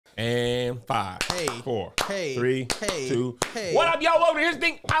And 5, 4, 3, 2. Hey. What up, y'all? Welcome to Here's the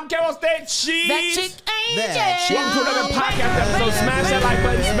Thing. I'm Carol State. She's That chick Angel. Welcome to another podcast episode. Smash that like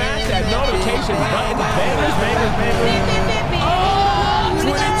button, smash that notification button. Bangers. Oh,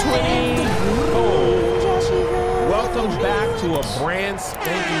 2020. Welcome back to a brand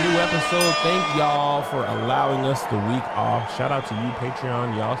spanking new episode. Thank y'all for allowing us the week off. Shout out to you,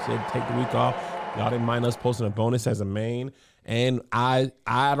 Patreon. Y'all said take the week off. Y'all didn't mind us posting a bonus as a main. And I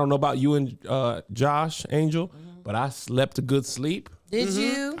don't know about you and Josh, Angel, but I slept a good sleep. Did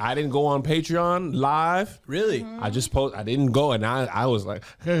you? I didn't go on Patreon live. Really? I just I didn't go, and I was like,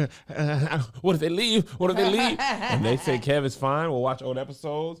 what if they leave? What if they leave? And they said, Kev, it's fine. We'll watch old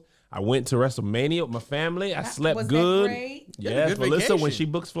episodes. I went to WrestleMania with my family. I slept was good. That great? Yes, good Melissa, vacation. when she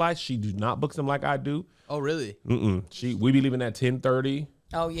books flights, she does not book them like I do. Oh, really? We be leaving at 10:30.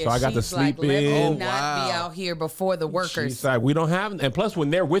 Oh, yeah. So I got to sleep like, let me in. not be out here before the workers. She's like, we don't have, and plus when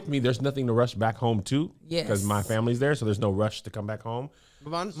they're with me, there's nothing to rush back home to. Yes. Because my family's there, so there's no rush to come back home.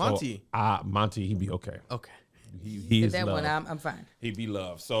 Monty. So, Monty, he'd be okay. Okay. He is that loved. one, I'm fine. He'd be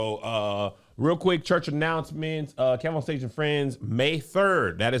loved. So, real quick, church announcements. Cowboy Station Friends, May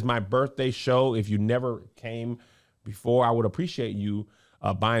 3rd. That is my birthday show. If you never came before, I would appreciate you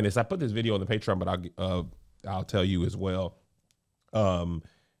buying this. I put this video on the Patreon, but I'll tell you as well.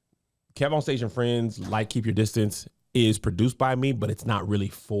 Cowboy Station Friends, like Keep Your Distance, is produced by me, but it's not really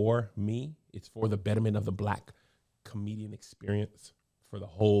for me. It's for the betterment of the Black comedian experience for the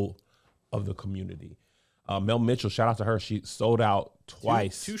whole of the community. Mel Mitchell, shout out to her. She sold out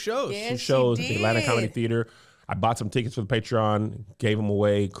twice. Two shows. Yes, Two shows she at the Atlanta did. Comedy Theater. I bought some tickets for the Patreon, gave them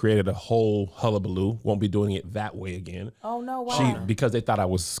away, created a whole hullabaloo. Won't be doing it that way again. Oh, no, why? Because they thought I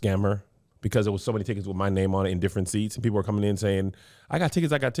was a scammer, because there was so many tickets with my name on it in different seats, and people were coming in saying, I got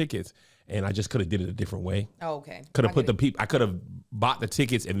tickets. And I just could have did it a different way. Oh, okay. Could have put the people, I could have bought the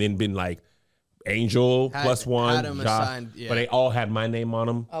tickets and then been like Angel plus one, had 'em Josh, assigned, yeah. but they all had my name on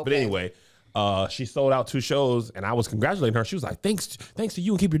them. But Okay. anyway, she sold out 2 shows, and I was congratulating her. She was like, thanks to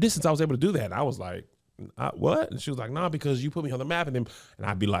you and Keep Your Distance, I was able to do that. And I was like, what? And she was like, nah, because you put me on the map. And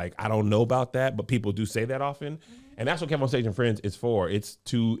I'd be like, I don't know about that, but people do say that often. And that's what Cowboy Station Friends is for. It's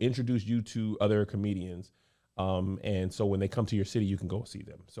to introduce you to other comedians. And so when they come to your city, you can go see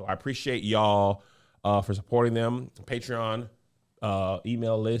them. So I appreciate y'all for supporting them. Patreon,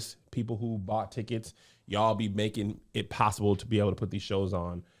 email list, people who bought tickets. Y'all be making it possible to be able to put these shows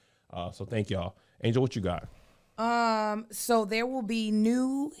on. So thank y'all. Angel, what you got? So there will be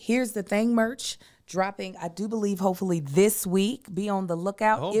new Here's the Thing merch dropping, I do believe, hopefully this week. Be on the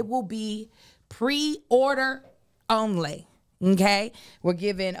lookout. Oh. It will be pre-order only. Okay, we're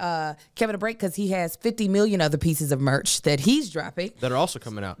giving Kevin a break because he has 50 million other pieces of merch that he's dropping That are also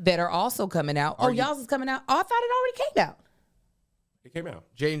coming out. Oh, y'all's is coming out. Oh, I thought it already came out. It came out.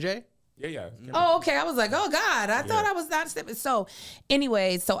 J&J? Yeah. Oh, okay. I was like, oh God, I thought I was not stepping. So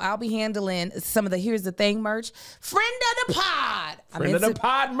anyway, I'll be handling some of the Here's the Thing merch. Friend of the pod. Friend of the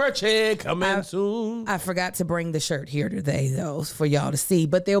pod merch coming soon. I forgot to bring the shirt here today, though, for y'all to see.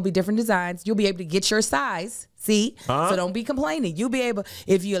 But there'll be different designs. You'll be able to get your size. See? So don't be complaining. You'll be able,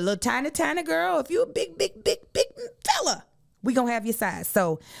 if you're a little tiny girl, if you're a big fella, we gonna have your size.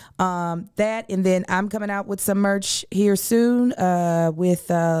 So that, and then I'm coming out with some merch here soon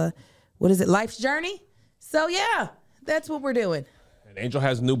with what is it, Life's Journey? So yeah, that's what we're doing. And Angel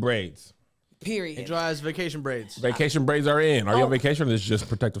has new braids. Period. Angel has vacation braids. Vacation braids are in. Are you on vacation, or this is just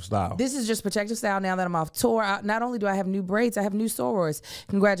protective style? This is just protective style now that I'm off tour. Not only do I have new braids, I have new sorors.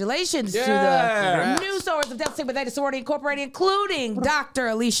 Congratulations to the new sorors of Delta Sigma Theta Sorority Incorporated, including Dr.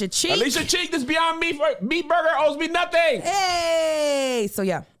 Alicia Cheek. Alicia Cheek, this Beyond Meat Burger owes me nothing. Hey! So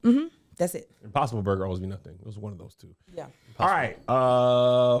yeah, that's it. Impossible Burger owes me nothing. It was one of those two. Yeah. All right.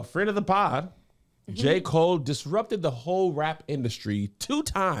 Friend of the pod, J. Cole disrupted the whole rap industry 2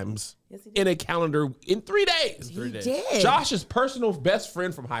 times in a calendar in 3 days. He did. Josh's personal best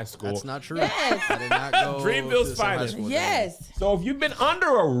friend from high school. That's not true. Yes. I did not go Dreamville's to the same high finest. school with Yes. So if you've been under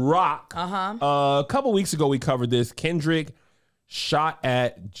a rock, a couple weeks ago we covered this. Kendrick shot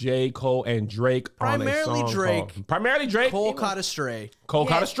at J. Cole and Drake Primarily on a song Drake. called, primarily Drake. Cole caught a stray. Cole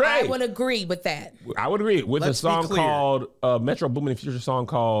caught a stray. I would agree with that. I would agree with Let's a song be clear. called Metro Boomin and Future song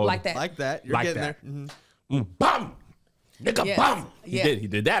called Like that. Like that. You're Like getting that. there. Bum, nigga, Yes. bum. Yeah. He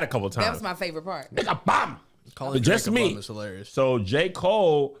did that a couple times. That was my favorite part. Nigga, bum. Calling Just Drake a me. bum is hilarious. So J.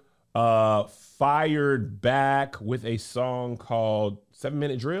 Cole fired back with a song called 7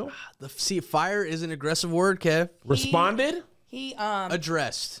 Minute Drill. See, fire is an aggressive word, Kev. Responded. He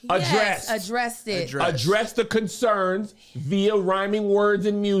Addressed. Addressed. addressed it. Addressed the concerns via rhyming words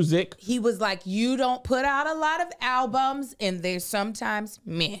and music. He was like, you don't put out a lot of albums, and they're sometimes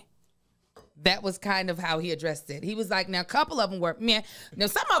meh. That was kind of how he addressed it. He was like, now a couple of them were, man. Now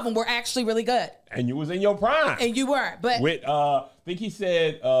some of them were actually really good. And you was in your prime. And you were, but With I think he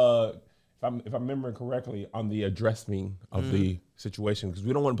said, if I'm remembering correctly, on the addressing of the situation, because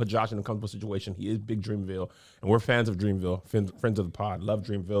we don't want to put Josh in a comfortable situation. He is big Dreamville, and we're fans of Dreamville, friends of the pod. Love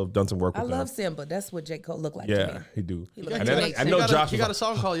Dreamville. Done some work I with them. love Simba. That's what J. Cole looked like to me. Yeah, he do. looked And like then J. I know Josh. You got a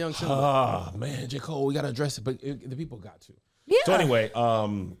song called Young Simba. Oh man, J. Cole, we gotta address it, but the people got to. Yeah. So anyway,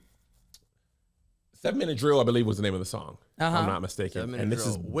 7 Minute Drill, I believe, was the name of the song. If I'm not mistaken. 7 Minute And this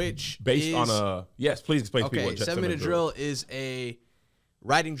Drill, is which based is, on a yes. Please explain to people Okay, what 7 Minute Drill is a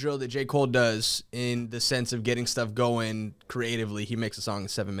writing drill that J. Cole does in the sense of getting stuff going creatively. He makes a song in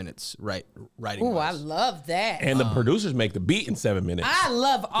 7 minutes, writing. Ooh, I love that. And the producers make the beat in 7 minutes. I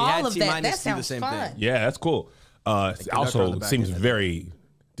love all of that. That T-Minus do the sounds same fun. thing. Yeah, that's cool. conductor on Also, the back seems end. very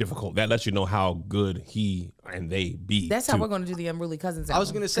difficult. That lets you know how good he and they be. That's how too. we're going to do the Unruly Cousins album. I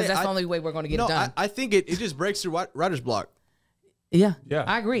was going to say, that's the only way we're going to get no, it done. I think it just breaks through writer's block. Yeah, Yeah.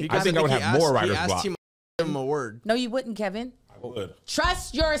 I agree. I think I would have more writer's he block. asked him to give him a word. No, you wouldn't, Kevin. I would.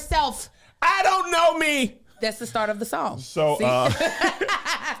 Trust yourself. I don't know me. That's the start of the song. So, See?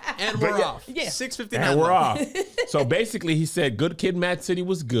 And we're yeah. off. Yeah. 6:59. and we're off. So basically, he said, "Good Kid, Mad City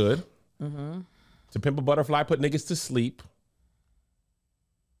was good. To Pimp a Butterfly put niggas to sleep.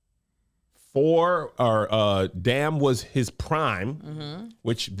 Damn was his prime,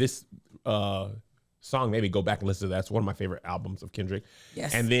 which this song made me go back and listen to that. It's one of my favorite albums of Kendrick.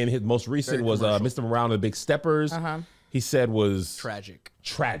 Yes. And then his most recent Very was commercial. Mr. Morale and the Big Steppers. He said was Tragic.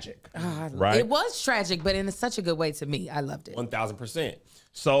 right? It was tragic, but in such a good way to me. I loved it. 1000%.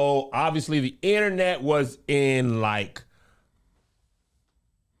 So obviously the internet was in like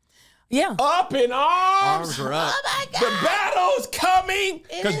Yeah. up in arms. Arms are up. Oh my God. The battle's coming.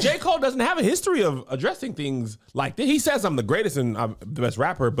 Because J. Cole doesn't have a history of addressing things like this. He says I'm the greatest and I'm the best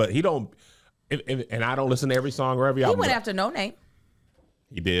rapper, but he don't. And I don't listen to every song or every He album. went after No Name.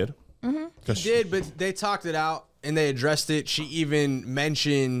 He did. He did, but they talked it out and they addressed it. She even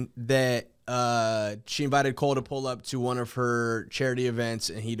mentioned that she invited Cole to pull up to one of her charity events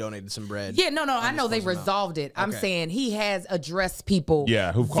and he donated some bread. Yeah, no, I know they resolved it. I'm Okay. saying he has addressed people.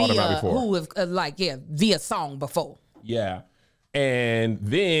 Yeah, who've called him out before. Who have via song before. Yeah. And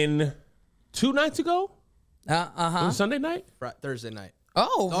then 2 nights ago, was it Sunday night? Thursday night.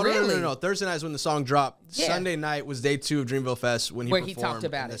 Oh, No, really? no. Thursday night is when the song dropped. Yeah. Sunday night was day 2 of Dreamville Fest when he Where performed. he talked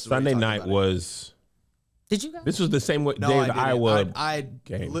about and it. this is where he Sunday talked night about it. was. Did you go? This was the same way No, day I of the didn't. Iowa I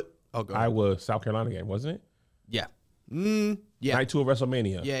game. go ahead. Iowa South Carolina game, wasn't it? Yeah. Yeah. Night 2 of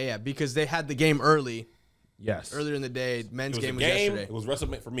WrestleMania. Yeah, because they had the game earlier Yes. in the day. Men's It was game a was game. yesterday. It was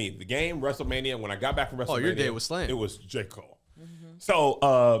WrestleMania for me. The game, WrestleMania. When I got back from WrestleMania, your day was slammed. It was J. Cole.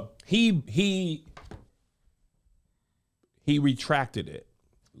 So he retracted it.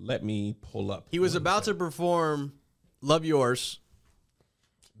 Let me pull up. He was about to perform "Love Yours."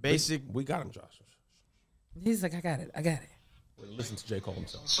 We got him, Josh. He's like, I got it. Listen to J. Cole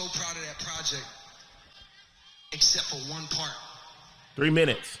himself. I'm so proud of that project, except for one part. 3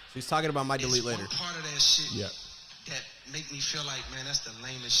 minutes. He's talking about my delete It's later. one part of that shit Yeah. that make me feel like, man, that's the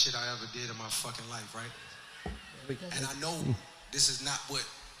lamest shit I ever did in my fucking life, right? And I know this is not what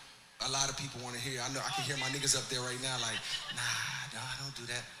a lot of people want to hear. I know I can hear my niggas up there right now like, nah, don't do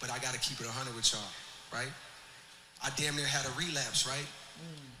that. But I got to keep it 100 with y'all, right? I damn near had a relapse, right?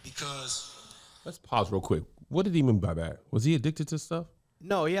 Because Let's pause real quick. What did he mean by that? Was he addicted to stuff?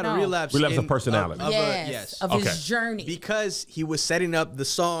 No, he had No. a relapse. Relapse of personality. Yes, of Okay. his journey. Because he was setting up the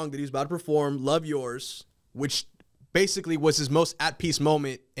song that he was about to perform, "Love Yours," which basically was his most at peace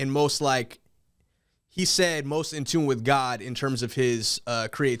moment and most he said most in tune with God in terms of his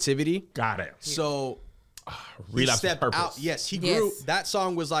creativity. Got it. So Relapse he of stepped purpose. out. Yes, he grew. Yes. That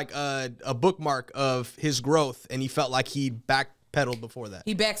song was like a bookmark of his growth, and he felt like he backpedaled before that.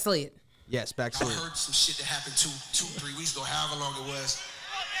 He backslid. Yes, I backslid. heard some shit that happened 2-3 weeks ago, however long it was.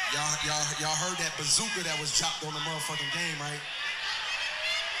 Y'all heard that bazooka that was dropped on the motherfucking game, right?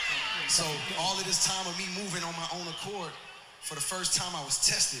 So all of this time of me moving on my own accord, for the first time I was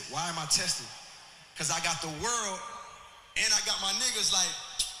tested. Why am I tested? Because I got the world and I got my niggas like,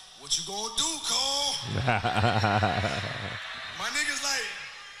 what you gonna do, Cole? My niggas like,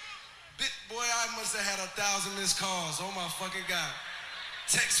 boy, I must have had 1,000 missed calls. Oh my fucking God.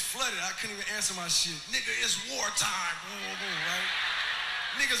 Text flooded. I couldn't even answer my shit. Nigga, it's wartime. Boom, boom, boom, right?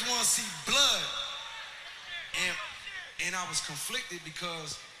 Niggas want to see blood. And I was conflicted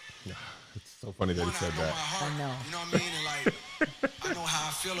because It's so funny that one, he said I know that. my heart. I know. You know what I mean? And like, I know how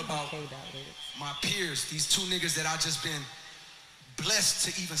I feel about my peers. These two niggas that I just been blessed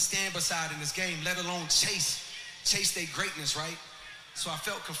to even stand beside in this game, let alone chase their greatness, right? So I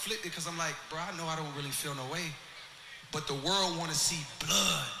felt conflicted because I'm like, bro, I know I don't really feel no way, but the world want to see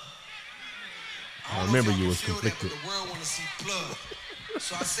blood. I remember you was conflicted. But the world want to see blood.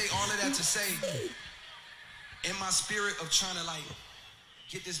 So I say all of that to say, in my spirit of trying to like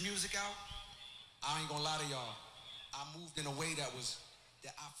get this music out, I ain't gonna lie to y'all. I moved in a way that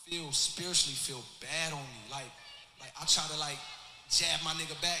I feel spiritually feel bad on me. Like I try to like jab my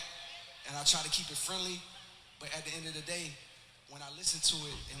nigga back, and I try to keep it friendly, but at the end of the day, when I listen to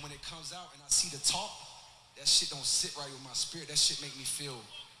it and when it comes out and I see the talk, that shit don't sit right with my spirit. That shit make me feel,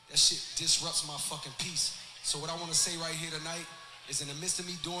 that shit disrupts my fucking peace. So what I want to say right here tonight is in the midst of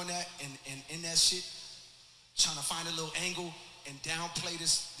me doing that and in that shit, trying to find a little angle and downplay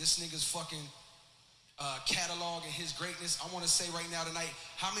this nigga's fucking catalog and his greatness, I want to say right now tonight,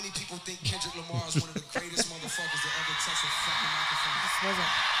 how many people think Kendrick Lamar is one of the greatest motherfuckers that ever touched a fucking microphone?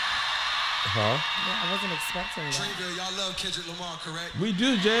 Yeah, I wasn't expecting that. Dreamville, y'all love Kendrick Lamar, correct? We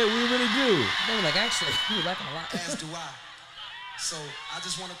do, Jay. We really do. They were like, actually, we like him a lot. As do I. So I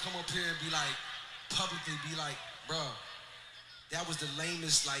just want to come up here and be like, publicly be like, bruh, that was the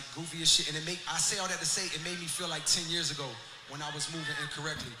lamest, like, goofiest shit. And I say all that to say, it made me feel like 10 years ago when I was moving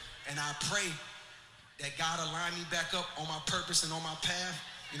incorrectly. And I pray that God align me back up on my purpose and on my path.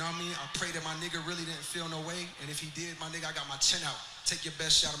 You know what I mean? I pray that my nigga really didn't feel no way. And if he did, my nigga, I got my chin out. Take your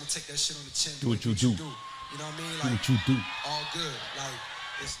best shot. I'm gonna take that shit on the chin. Do what you do. You know what I mean? Do Like, what you do. all good. Like,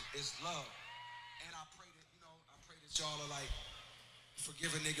 it's love. And I pray that y'all are like,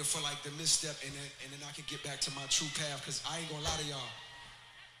 forgive a nigga for like the misstep, and then I can get back to my true path. Cause I ain't gonna lie to y'all.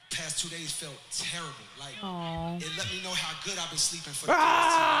 Past 2 days felt terrible. Like, it let me know how good I've been sleeping for the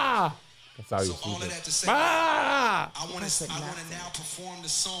past 2 days. That's how you So all of that to say, I I want to now perform the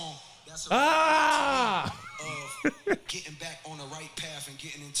song that's of getting back on the right path and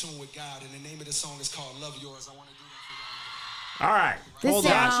getting in tune with God. And the name of the song is called Love Yours. I want to do that for y'all. All right. This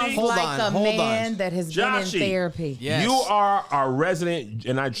sounds like a man that has been in therapy. Yes. You are our resident,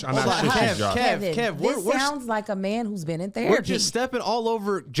 and I'm not shitting y'all. Kev, this sounds like a man who's been in therapy. We're just stepping all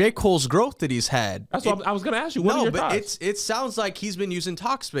over J. Cole's growth that he's had. That's what I was going to ask you. What are your thoughts? It sounds like he's been using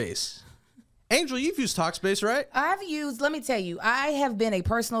Talkspace. Angel, you've used Talkspace, right? Let me tell you, I have been a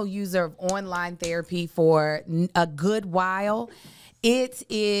personal user of online therapy for a good while. It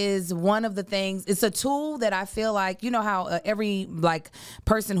is one of the things, it's a tool that I feel like, you know how every like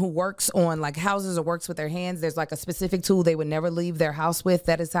person who works on like houses or works with their hands, there's like a specific tool they would never leave their house with.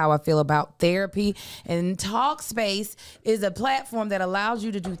 That is how I feel about therapy. And Talkspace is a platform that allows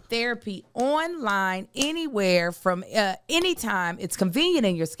you to do therapy online, anywhere, from anytime. It's convenient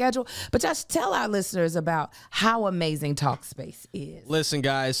in your schedule. But just tell our listeners about how amazing Talkspace is. Listen,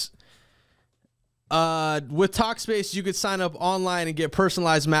 guys. With Talkspace, you could sign up online and get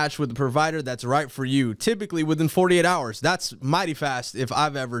personalized match with the provider that's right for you, typically within 48 hours. That's mighty fast if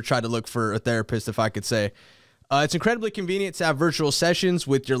I've ever tried to look for a therapist, if I could say. It's incredibly convenient to have virtual sessions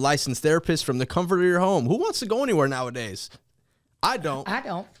with your licensed therapist from the comfort of your home. Who wants to go anywhere nowadays? I don't.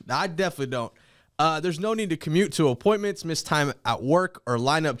 I definitely don't. There's no need to commute to appointments, miss time at work, or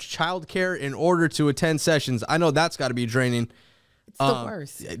line up childcare in order to attend sessions. I know that's got to be draining. It's the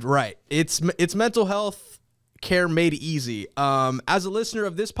worst. Right. It's mental health care made easy. As a listener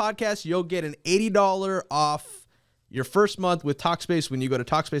of this podcast, you'll get an $80 off your first month with Talkspace when you go to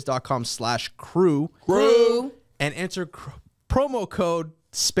Talkspace.com/crew and enter promo code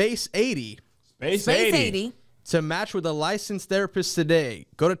SPACE80. Space 80. To match with a licensed therapist today.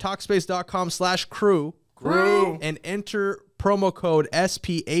 Go to Talkspace.com/crew and enter promo code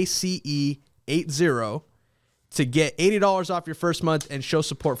SPACE80 to get $80 off your first month and show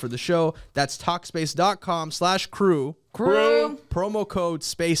support for the show. That's Talkspace.com/crew. Promo code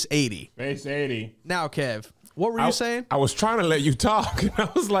SPACE80. Space 80. Now, Kev, what were you saying? I was trying to let you talk. And I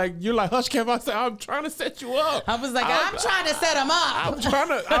was like, you're like, hush, Kev. I said, I'm trying to set you up. I was like, I'm trying to set him up. I'm trying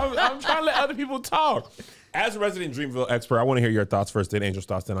to let other people talk. As a resident Dreamville expert, I want to hear your thoughts first, then Angel's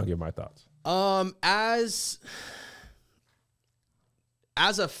thoughts, then I'll give my thoughts. As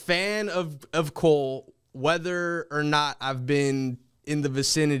a fan of Cole, whether or not I've been in the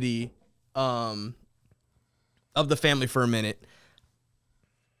vicinity of the family for a minute,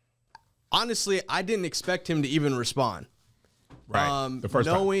 honestly, I didn't expect him to even respond. Right. The first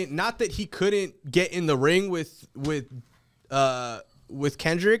time. Not that he couldn't get in the ring with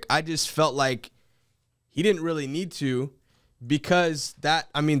Kendrick, I just felt like he didn't really need to, because that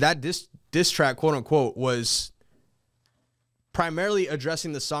diss track, quote unquote, was primarily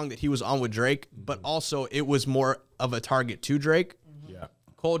addressing the song that he was on with Drake, but also it was more of a target to Drake. Yeah.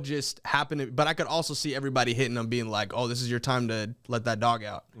 Cole just happened to, but I could also see everybody hitting him being like, oh, this is your time to let that dog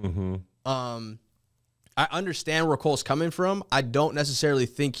out. I understand where Cole's coming from. I don't necessarily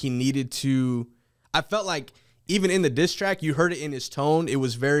think he needed to. I felt like even in the diss track, you heard it in his tone. It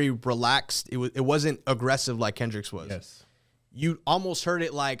was very relaxed. It wasn't aggressive like Kendrick's was. Yes. You almost heard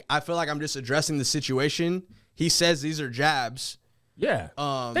it like, I feel like I'm just addressing the situation. He says these are jabs. Yeah.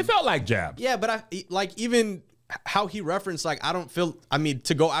 They felt like jabs. Yeah, but like even how he referenced, like, I don't feel, I mean,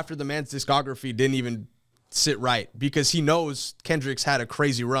 to go after the man's discography didn't even sit right because he knows Kendrick's had a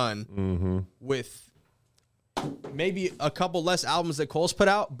crazy run with maybe a couple less albums that Cole's put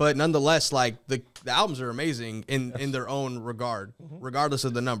out, but nonetheless, like the albums are amazing in their own regard, regardless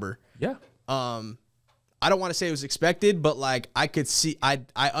of the number. Yeah. I don't want to say it was expected, but like I could see, I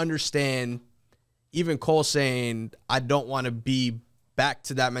understand even Cole saying, I don't want to be back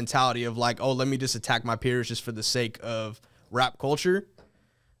to that mentality of like, oh, let me just attack my peers just for the sake of rap culture.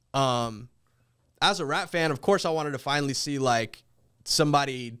 As a rap fan, of course, I wanted to finally see like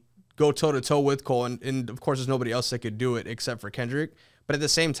somebody go toe to toe with Cole, and of course, there's nobody else that could do it except for Kendrick. But at the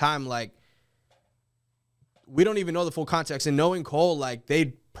same time, like, we don't even know the full context. And knowing Cole, like,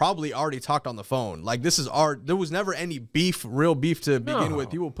 they probably already talked on the phone. Like, this is there was never any beef, real beef to begin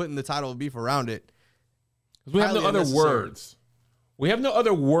with. People putting the title of beef around it. We have no other words. We have no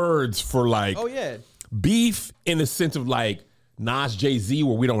other words for like beef in the sense of like Nas Jay-Z,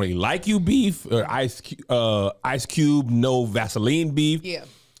 where we don't really like you beef, or Ice Cube, no Vaseline beef. Yeah.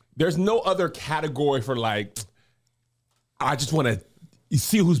 There's no other category for like, I just want to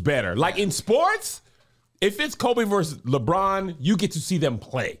see who's better. Like in sports, if it's Kobe versus LeBron, you get to see them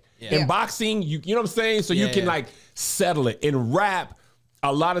play. Yeah. In boxing, you know what I'm saying? So you can like settle it. In rap,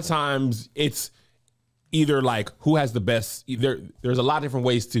 a lot of times it's either like who has the best. There's a lot of different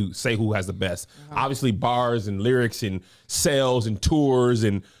ways to say who has the best. Obviously bars and lyrics and sales and tours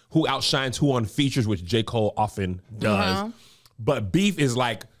and who outshines who on features, which J. Cole often does. But beef is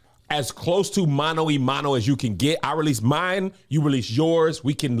like as close to mano-y-mano as you can get. I release mine, you release yours.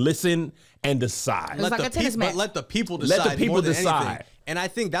 We can listen and decide. It's like a tennis match. But let the people decide. Let the people more than decide. Anything. And I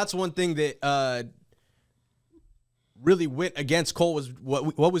think that's one thing that really went against Cole was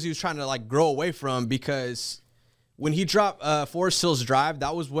what was he was trying to like grow away from, because when he dropped Forest Hills Drive,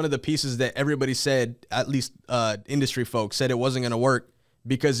 that was one of the pieces that everybody said, at least industry folks said it wasn't going to work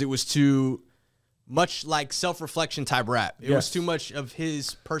because it was too much like self-reflection type rap. It was too much of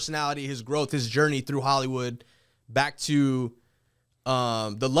his personality, his growth, his journey through Hollywood back to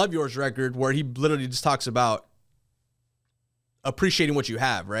the Love Yours record, where he literally just talks about appreciating what you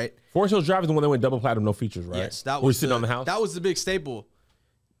have, right? Forest Hills Drive is the one that went double platinum, no features, right? Yes, that was We're sitting on the house. That was the big staple.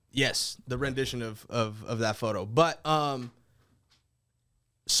 Yes, the rendition of that photo. But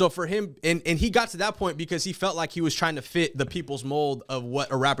so for him, and he got to that point because he felt like he was trying to fit the people's mold of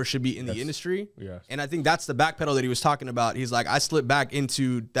what a rapper should be in the industry. Yes. And I think that's the backpedal that he was talking about. He's like, I slipped back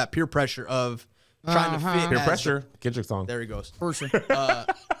into that peer pressure of trying to fit. Peer pressure, Kendrick song. There he goes. Pressure.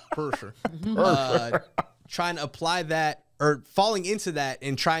 Pressure. Trying to apply that, or falling into that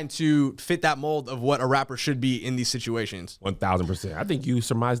and trying to fit that mold of what a rapper should be in these situations. 1000%. I think you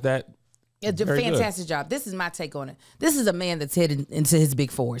surmised that. It's a fantastic job. This is my take on it. This is a man that's headed into his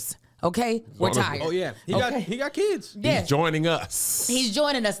big fours. Okay, we're tired. Oh yeah, he got kids. Yeah. He's joining us. He's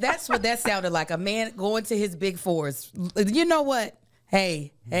joining us. That's what that sounded like. A man going to his big fours. You know what?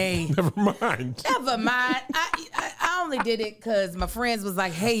 Hey. Never mind. Never mind. I only did it because my friends was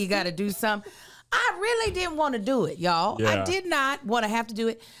like, hey, you got to do something. I really didn't want to do it, y'all. Yeah. I did not want to have to do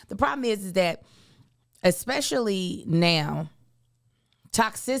it. The problem is that, especially now,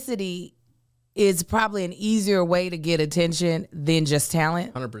 toxicity is probably an easier way to get attention than just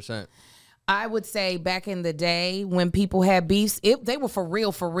talent. 100%. I would say back in the day when people had beefs, they were for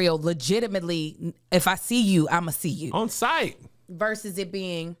real, legitimately, if I see you, I'm going to see you. On site. Versus it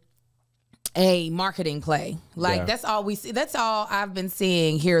being a marketing play. Like, that's all we see. That's all I've been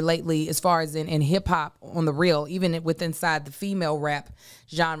seeing here lately as far as in hip hop on the real, even with inside the female rap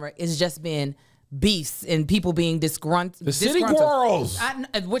genre, it's just been beefs and people being disgruntled. The City Girls.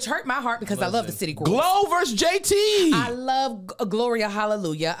 Which hurt my heart because I love the City Girls. Glow versus JT. I love Gloria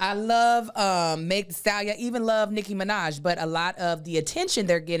Hallelujah. I love Meg Thee Stallion. I even love Nicki Minaj. But a lot of the attention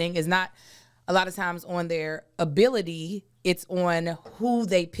they're getting is not a lot of times on their ability. It's on who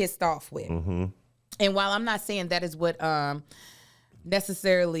they pissed off with. And while I'm not saying that is what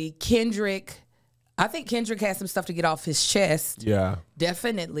necessarily Kendrick, I think Kendrick has some stuff to get off his chest. Yeah.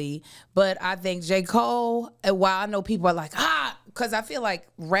 Definitely. But I think J. Cole, while I know people are like, because I feel like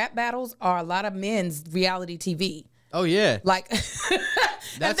rap battles are a lot of men's reality TV. Oh, yeah. Like,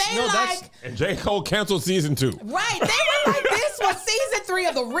 and J. Cole canceled season 2. Right. They were like, this was season 3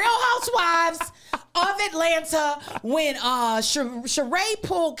 of The Real Housewives of Atlanta when Sheree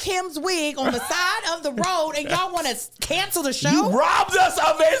pulled Kim's wig on the side of the road, and y'all want to cancel the show? You robbed us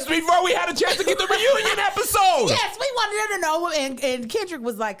of this before we had a chance to get the reunion episode. Yes, we wanted to know, and Kendrick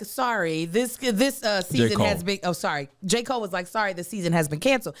was like, "Sorry, this season has been." Oh, sorry, J. Cole was like, "Sorry, the season has been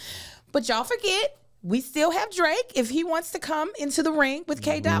canceled." But y'all forget, we still have Drake. If he wants to come into the ring with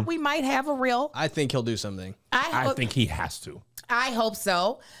K. Dot, we might have a real. I think he'll do something. I think he has to. I hope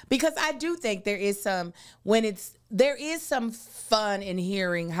so, because I do think there is some fun in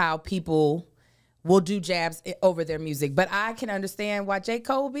hearing how people will do jabs over their music. But I can understand why J.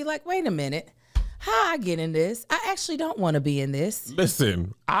 Cole will be like, wait a minute, how I get in this? I actually don't want to be in this.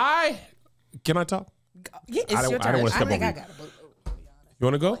 Listen, can I talk? Yeah, it's your turn. I don't want to step on you. You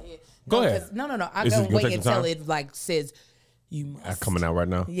want to go? Go ahead. No. I'm going to wait until it like says you must. Coming out right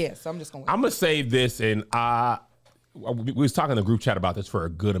now? Yeah, so I'm just going to wait. I'm going to save this, and we was talking in the group chat about this for a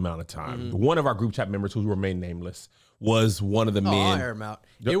good amount of time. One of our group chat members, who remained nameless, was one of the men. I heard him out.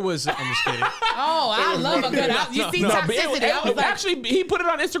 It was. I'm just kidding. I love a good. You see toxicity. I was like, actually, he put it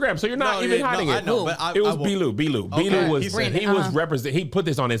on Instagram, so you're not even hiding it. I know, but it was Bilu. Bilu was he was represent. He put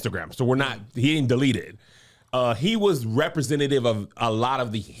this on Instagram, so we're not. He didn't delete it. He was representative of a lot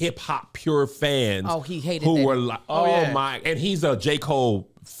of the hip hop pure fans. Oh, he hated who that. were like, my, and he's a J. Cole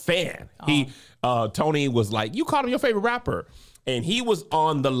fan. He Tony was like, you called him your favorite rapper, and he was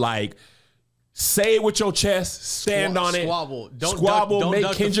on the like, say it with your chest, stand on it, squabble, don't make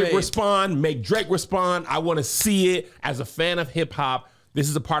duck Kendrick respond, make Drake respond. I want to see it. As a fan of hip hop, this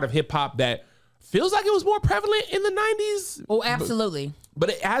is a part of hip hop that feels like it was more prevalent in the 90s. Oh, absolutely. But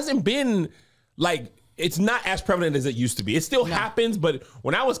it hasn't been like, it's not as prevalent as it used to be. It still happens, but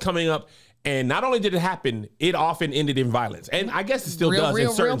when I was coming up, and not only did it happen, it often ended in violence. And I guess it still does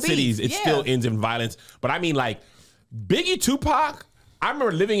in certain cities. It still ends in violence. But I mean, like, Biggie, Tupac, I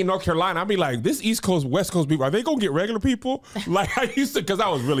remember living in North Carolina. I'd be like, this East Coast, West Coast people, are they going to get regular people? Like, I used to, because I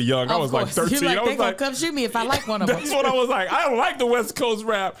was really young. I was like 13. You're like, I was they going to come shoot me if I like one of them. That's what I was like. I don't like the West Coast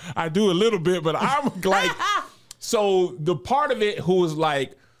rap. I do a little bit, but I'm like, so the part of it who was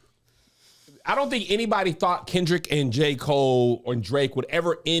like, I don't think anybody thought Kendrick and J. Cole or Drake would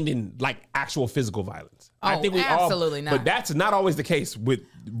ever end in like actual physical violence. I think we absolutely not. But that's not always the case with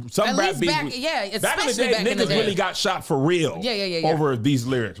some rap beats. Back in the day, niggas really got shot for real. Over these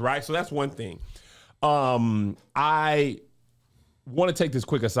lyrics, right? So that's one thing. I want to take this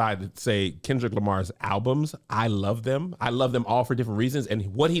quick aside to say Kendrick Lamar's albums, I love them. I love them all for different reasons.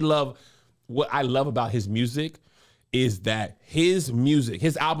 And what I love about his music is that his music,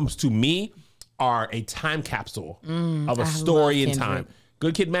 his albums to me, are a time capsule of a story in time.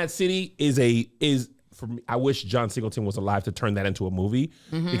 Good Kid, Mad City is for me. I wish John Singleton was alive to turn that into a movie,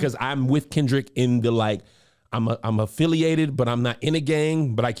 because I'm with Kendrick in the like, I'm affiliated, but I'm not in a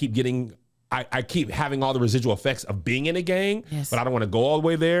gang, but I keep getting, I keep having all the residual effects of being in a gang, but I don't want to go all the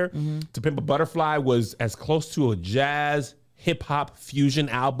way there. To Pimp a Butterfly was as close to a jazz hip hop fusion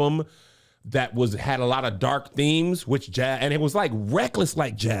album that had a lot of dark themes, and it was like reckless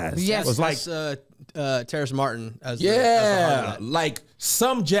like jazz. Yes, it was like Terrace Martin. As like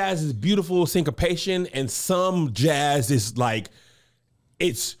some jazz is beautiful syncopation, and some jazz is like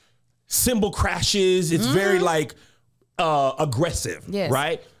it's cymbal crashes. It's very like aggressive,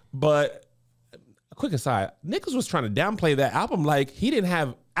 right? But a quick aside, Nichols was trying to downplay that album like he didn't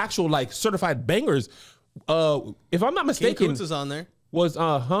have actual like certified bangers. If I'm not mistaken, King Kunta's on there. Was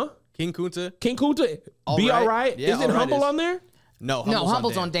King Kunta. Be All Right? Yeah, Isn't Humble on there? No,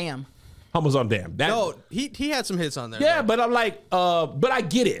 Humble's on Damn. Humble's on Damn. No, he had some hits on there. Yeah, but I'm like, but I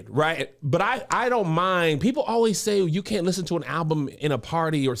get it, right? But I don't mind. People always say you can't listen to an album in a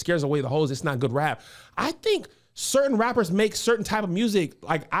party or scares away the hoes. It's not good rap. I think certain rappers make certain type of music.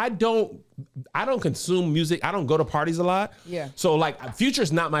 Like I don't consume music. I don't go to parties a lot. Yeah. So like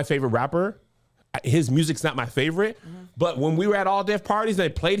Future's not my favorite rapper. His music's not my favorite, but when we were at all deaf parties and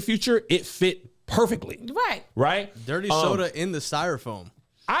they played Future, it fit perfectly. Right? Dirty soda in the styrofoam.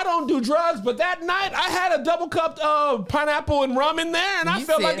 I don't do drugs, but that night I had a double cup of pineapple and rum in there, and I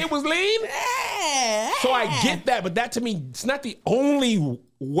felt like it was lean. So I get that, but that to me, it's not the only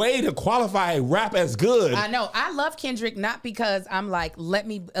way to qualify rap as good. I know. I love Kendrick not because I'm like, let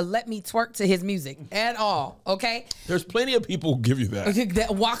me twerk to his music at all. Okay. There's plenty of people who give you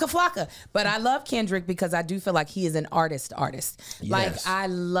that. Waka flocka. But I love Kendrick because I do feel like he is an artist. Yes. Like I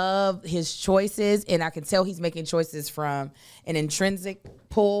love his choices, and I can tell he's making choices from an intrinsic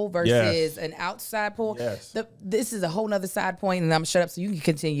pull versus Yes. an outside pull. Yes. This is a whole nother side point, and I'm shut up so you can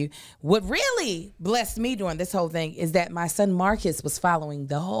continue. What really blessed me during this whole thing is that my son Marcus was following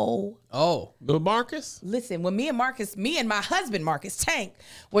the whole. Oh, The Marcus? Listen, when me and my husband Marcus Tank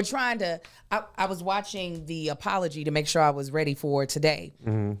were trying to, I was watching the apology to make sure I was ready for today,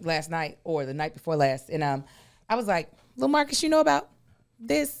 last night or the night before last, and I was like, "Little Marcus, you know about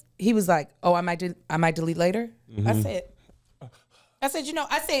this?" He was like, "Oh, I might delete later." I said,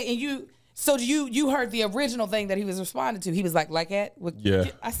 and you. So you heard the original thing that he was responding to. He was like that? Yeah.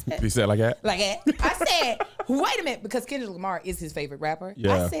 I said, He said like that? like that. I said, wait a minute, because Kendrick Lamar is his favorite rapper.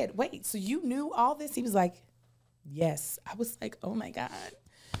 Yeah. I said, wait, so you knew all this? He was like, yes. I was like, oh my God.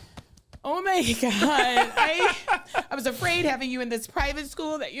 Oh my God. I was afraid having you in this private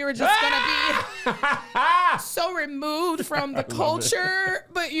school that you were just going to be so removed from the culture,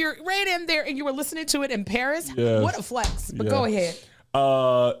 but you're right in there and you were listening to it in Paris. Yes. What a flex. But Yeah. go ahead.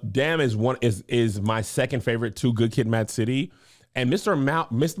 Damn is my second favorite. Too Good Kid, Mad City, and Mr.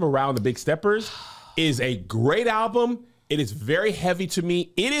 Morale and the Big Steppers is a great album. It is very heavy to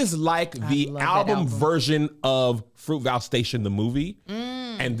me. It is like the love that album album. version of Fruitvale Station, the movie,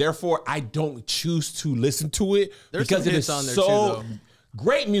 and therefore I don't choose to listen to it There's because some it hits is on there so too, though.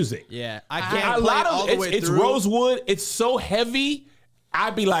 great music. yeah. I can't A play lot it all of the way it's through. Rosewood. It's so heavy.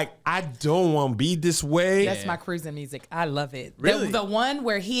 I'd be like, I don't want to be this way. That's my cruising music. I love it. Really? The one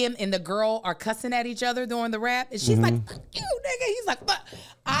where him and the girl are cussing at each other during the rap, and she's like, "Fuck you, nigga." He's like, "Fuck."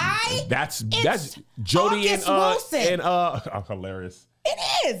 That's It's Jody August Wilson. and oh, hilarious.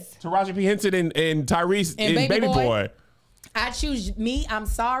 It is. Taraji P. Henson and Tyrese And and Baby Baby Boy. Boy. I choose me. I'm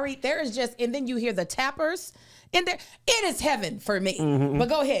sorry. There is just, and then you hear the tappers in there. It is heaven for me. But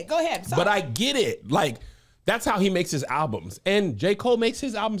go ahead. I'm sorry. But I get it. Like, that's how he makes his albums. And J. Cole makes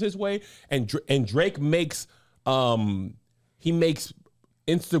his albums his way. And Drake makes, he makes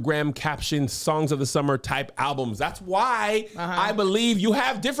Instagram caption songs of the summer type albums. That's why I believe you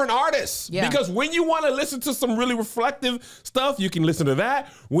have different artists. Yeah. Because when you want to listen to some really reflective stuff, you can listen to that.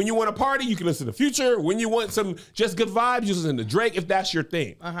 When you want to party, you can listen to Future. When you want some just good vibes, you listen to Drake if that's your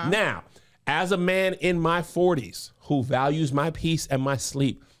thing. Now, as a man in my 40s who values my peace and my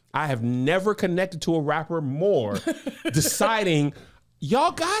sleep, I have never connected to a rapper more deciding,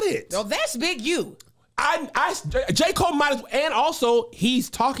 y'all got it. Oh, that's big you. J. Cole might as well, and also he's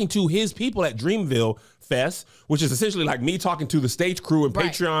talking to his people at Dreamville Fest, which is essentially like me talking to the stage crew and Right.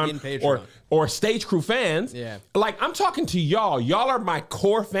 In Patreon, Patreon. or stage crew fans. Yeah. Like I'm talking to y'all. Y'all are my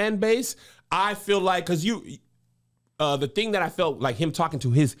core fan base. I feel like because the thing that I felt like him talking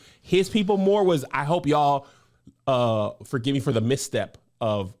to his people more was I hope y'all forgive me for the misstep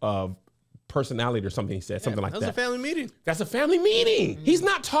of personality or something he said, something like That that. was a family meeting. That's a family meeting. He's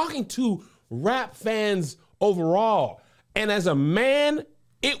not talking to rap fans overall. And as a man,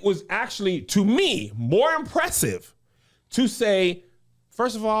 it was actually, to me, more impressive to say,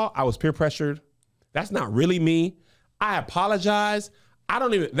 first of all, I was peer pressured. That's not really me. I apologize.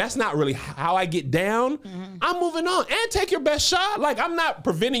 That's not really how I get down. I'm moving on. And take your best shot. Like, I'm not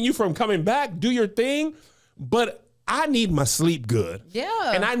preventing you from coming back. Do your thing. But I need my sleep good.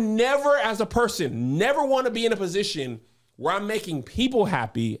 Yeah. And I never, as a person, never want to be in a position where I'm making people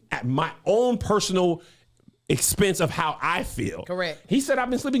happy at my own personal expense of how I feel. Correct. He said, I've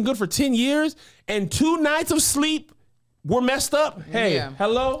been sleeping good for 10 years and 2 nights of sleep were messed up. Hey, Yeah.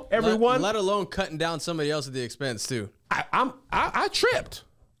 hello, everyone. Let alone cutting down somebody else at the expense too. I tripped.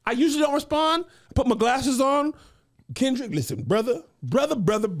 I usually don't respond. I put my glasses on. Kendrick, listen, brother.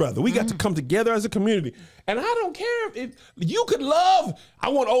 We got to come together as a community. And I don't care if you could love, I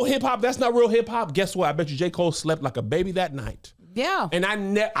want old hip hop. That's not real hip hop. Guess what? I bet you J. Cole slept like a baby that night. Yeah. And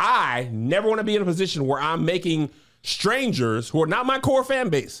I never want to be in a position where I'm making strangers who are not my core fan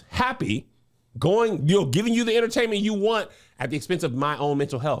base happy, giving you the entertainment you want at the expense of my own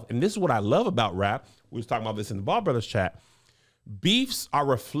mental health. And this is what I love about rap. We was talking about this in the Ball Brothers chat. Beefs are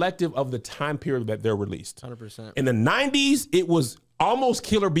reflective of the time period that they're released. 100%. In the 90s, it was almost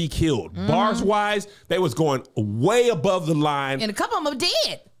kill or be killed. Bars wise, they was going way above the line. And a couple of them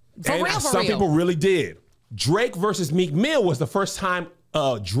did. For And real. some people really did. Drake versus Meek Mill was the first time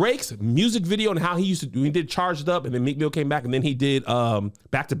Drake's music video and how he did Charged Up, and then Meek Mill came back, and then he did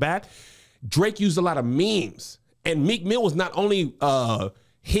Back to Back. Drake used a lot of memes, and Meek Mill was not only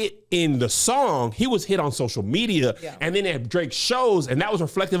hit in the song, he was hit on social media, and then at Drake's shows, and that was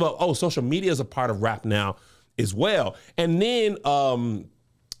reflective of, social media is a part of rap now as well. And then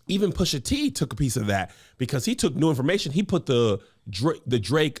even Pusha T took a piece of that because he took new information. He put the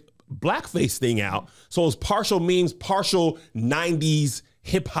Drake blackface thing out. So it was partial memes, partial 90s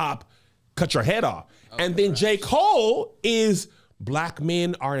hip hop, cut your head off. And then J. Cole is black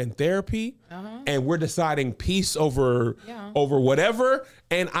men are in therapy and we're deciding peace over whatever.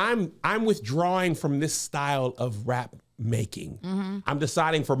 And I'm withdrawing from this style of rap making. I'm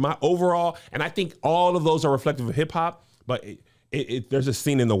deciding for my overall, and I think all of those are reflective of hip hop, but there's a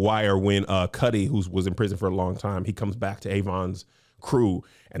scene in The Wire when Cuddy, who was in prison for a long time, he comes back to Avon's crew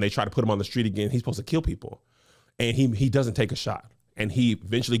and they try to put him on the street again. He's supposed to kill people. And he doesn't take a shot. And he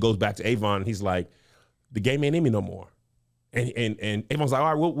eventually goes back to Avon and he's like, the game ain't in me no more. And Avon's like,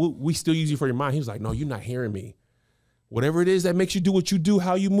 all right, we still use you for your mind. He was like, no, you're not hearing me. Whatever it is that makes you do what you do,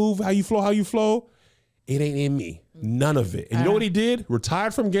 how you move, how you flow, it ain't in me. None of it. And you know what he did?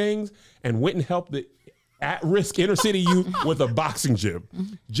 Retired from gangs and went and helped the at-risk inner city youth with a boxing gym.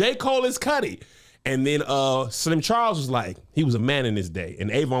 J. Cole is Cuddy. And then Slim Charles was like, he was a man in his day. And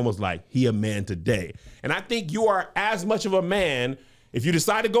Avon was like, he a man today. And I think you are as much of a man if you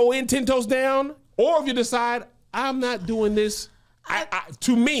decide to go in 10 toes down, or if you decide, I'm not doing this.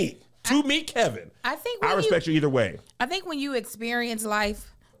 To me, Kevin, I respect you either way. I think when you experience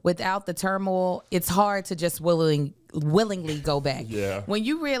life without the turmoil, it's hard to just willingly go back. Yeah. When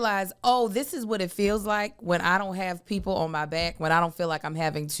you realize, oh, this is what it feels like when I don't have people on my back, when I don't feel like I'm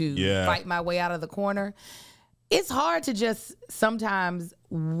having to fight my way out of the corner, it's hard to just sometimes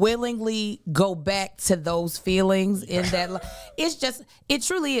willingly go back to those feelings in that. It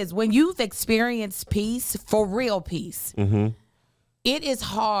truly is. When you've experienced peace, for real peace, it is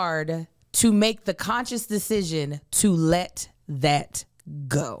hard to make the conscious decision to let that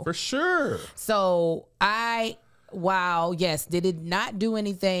go. For sure. So did it not do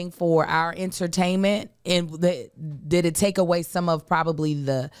anything for our entertainment? And did it take away some of probably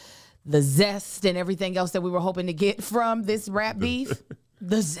the zest and everything else that we were hoping to get from this rap beef?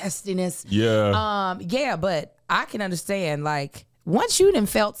 The zestiness. Yeah. But I can understand, like, once you done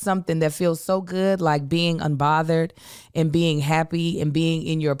felt something that feels so good, like being unbothered and being happy and being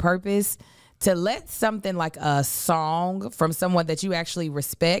in your purpose, to let something like a song from someone that you actually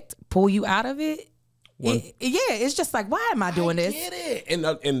respect pull you out of it, it's just like, why am I doing this? Get it.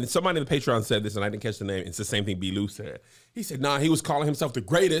 And somebody in the Patreon said this, and I didn't catch the name. It's the same thing B. Lou said. He said, nah, he was calling himself the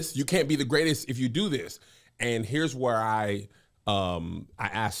greatest. You can't be the greatest if you do this. And here's where I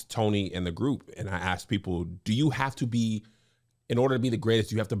asked Tony and the group, and I asked people, do you have to be, in order to be the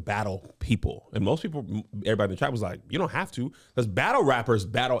greatest, you have to battle people? And most people, everybody in the chat was like, you don't have to. Because battle rappers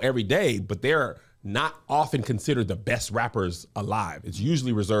battle every day, but they're not often considered the best rappers alive. It's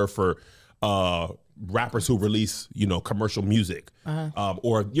usually reserved for rappers who release, commercial music.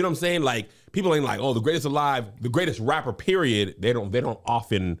 Or, you know what I'm saying? Like, people ain't like, oh, the greatest alive, the greatest rapper, period. They don't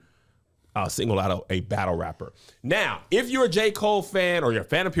often single out a battle rapper. Now, if you're a J. Cole fan or you're a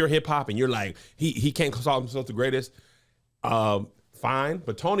fan of pure hip hop and you're like, he can't call himself the greatest, fine.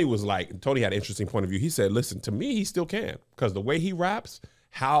 But Tony had an interesting point of view. He said, listen, to me, he still can. Because the way he raps,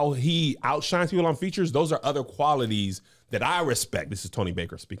 how he outshines people on features, those are other qualities that I respect. This is Tony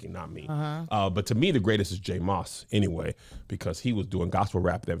Baker speaking, not me. But to me, the greatest is Jay Moss anyway, because he was doing gospel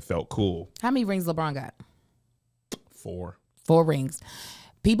rap that felt cool. How many rings LeBron got? 4. 4 rings.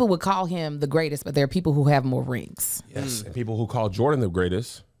 People would call him the greatest, but there are people who have more rings. Yes, and people who call Jordan the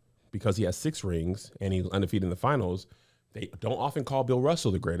greatest because he has 6 rings and he's undefeated in the finals. They don't often call Bill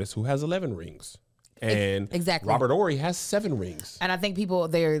Russell the greatest, who has 11 rings. And Robert Horry has 7 rings. And I think people,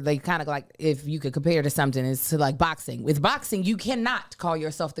 they kind of like, if you could compare to something, it's to like boxing. With boxing, you cannot call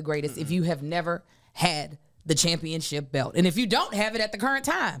yourself the greatest if you have never had the championship belt. And if you don't have it at the current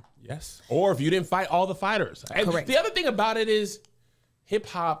time. Yes. Or if you didn't fight all the fighters. And correct. The other thing about it is hip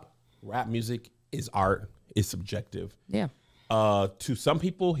hop, rap music is art, is subjective. Yeah. To some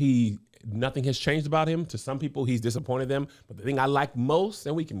people, nothing has changed about him. To some people, he's disappointed them. But the thing I like most,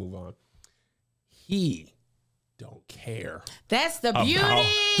 and we can move on, he don't care. That's the beauty about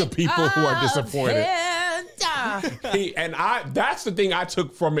the people who are disappointed. That's the thing I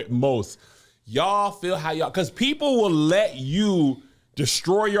took from it most. Y'all feel how y'all, because people will let you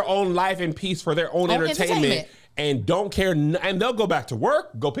destroy your own life and peace for their own entertainment and don't care. And they'll go back to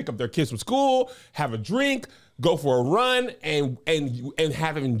work, go pick up their kids from school, have a drink, go for a run, and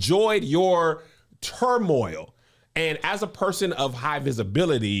have enjoyed your turmoil. And as a person of high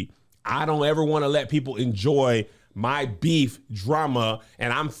visibility, I don't ever want to let people enjoy my beef drama,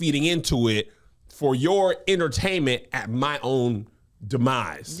 and I'm feeding into it for your entertainment at my own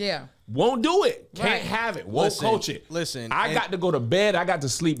demise. Yeah. Won't do it. Can't have it. Won't coach it. Listen. I got to go to bed. I got to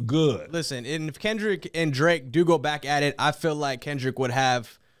sleep good. Listen, and if Kendrick and Drake do go back at it, I feel like Kendrick would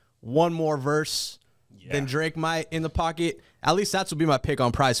have one more verse than Drake might in the pocket. At least that's would be my pick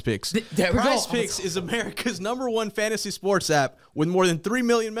on PrizePicks. PrizePicks is America's #1 fantasy sports app with more than 3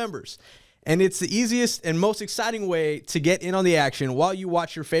 million members. And it's the easiest and most exciting way to get in on the action while you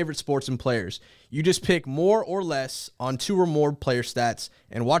watch your favorite sports and players. You just pick more or less on 2 or more player stats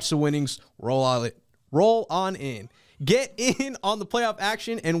and watch the winnings roll on in. Get in on the playoff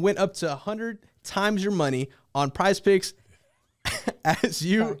action and win up to 100 times your money on PrizePicks as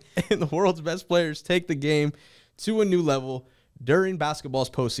you and the world's best players take the game to a new level during basketball's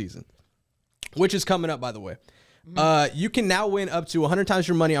postseason, which is coming up, by the way. You can now win up to 100 times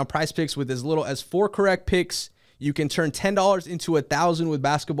your money on PrizePicks with as little as 4 correct picks. You can turn $10 into $1,000 with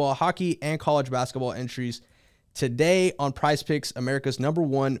basketball, hockey, and college basketball entries today on PrizePicks, America's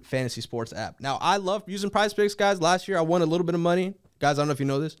 #1 fantasy sports app. Now, I love using PrizePicks, guys. Last year, I won a little bit of money. Guys, I don't know if you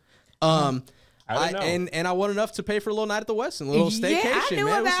know this. I won enough to pay for a little night at the Westin, a little staycation. Yeah, I knew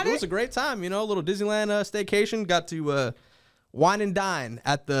about It was a great time, you know, a little Disneyland staycation. Got to wine and dine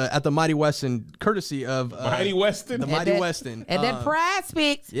at the Mighty Westin, courtesy of Mighty Westin, the Mighty Westin, and then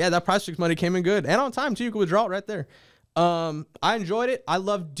PrizePicks. Yeah, that PrizePicks money came in good and on time too. You could withdraw it right there. I enjoyed it. I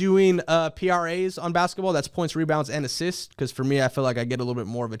love doing PRAs on basketball. That's points, rebounds, and assists. Because for me, I feel like I get a little bit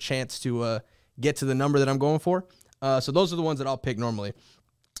more of a chance to get to the number that I'm going for. So those are the ones that I'll pick normally.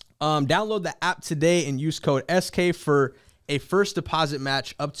 Download the app today and use code SK for a first deposit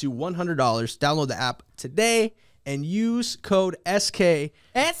match up to $100. Download the app today and use code SK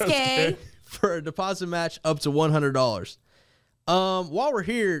for a deposit match up to $100. While we're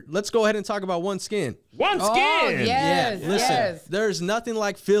here, let's go ahead and talk about OneSkin. OneSkin. Yes, listen, there's nothing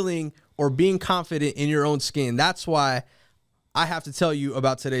like feeling or being confident in your own skin. That's why I have to tell you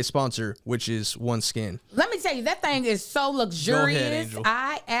about today's sponsor, which is OneSkin. Let me tell you, that thing is so luxurious. Go ahead, Angel.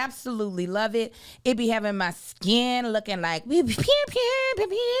 I absolutely love it. It be having my skin looking like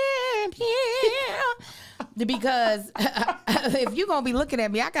because if you're gonna be looking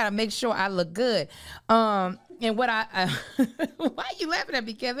at me, I gotta make sure I look good. And what why are you laughing at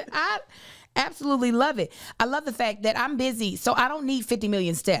me, Kevin? I absolutely love it. I love the fact that I'm busy, so I don't need 50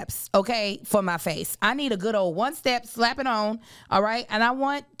 million steps, okay, for my face. I need a good old 1 step, slap it on, all right? And I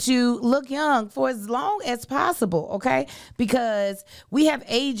want to look young for as long as possible, okay? Because we have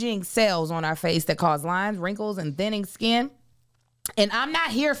aging cells on our face that cause lines, wrinkles, and thinning skin. And I'm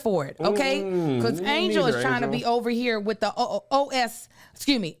not here for it, okay? Because Angel is trying to be over here with the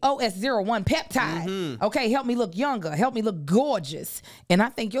OS01 peptide. Okay, help me look younger, help me look gorgeous. And I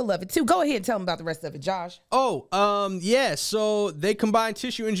think you'll love it too. Go ahead and tell them about the rest of it, Josh. Yeah, so they combine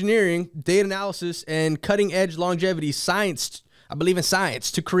tissue engineering, data analysis, and cutting-edge longevity science, I believe in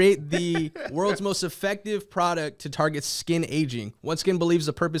science, to create the world's most effective product to target skin aging. OneSkin believes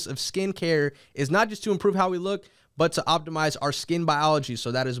the purpose of skin care is not just to improve how we look, but to optimize our skin biology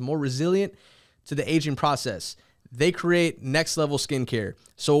so that is more resilient to the aging process. They create next level skincare.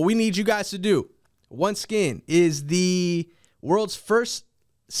 So what we need you guys to do, OneSkin is the world's first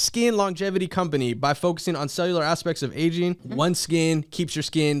skin longevity company by focusing on cellular aspects of aging. OneSkin keeps your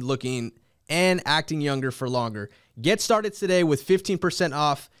skin looking and acting younger for longer. Get started today with 15%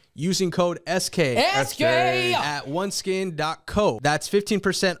 off using code SK at oneskin.co. That's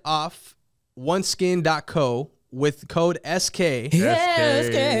 15% off oneskin.co. with code SK.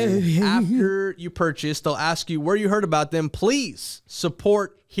 After you purchase, they'll ask you where you heard about them. Please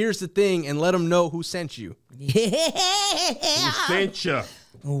support Here's the Thing and let them know who sent you. Yeah. Who sent you?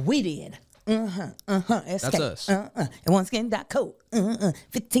 We did. SK. That's us. And oneskin.co.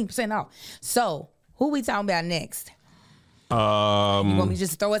 15% off. So, who we talking about next? You want me to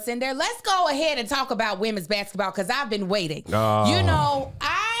just throw us in there? Let's go ahead and talk about women's basketball because I've been waiting. You know,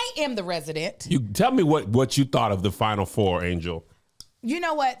 I am the resident. You tell me what you thought of the Final Four, Angel. You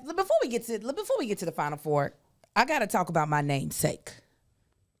know what? Before we get to the Final Four, I got to talk about my namesake,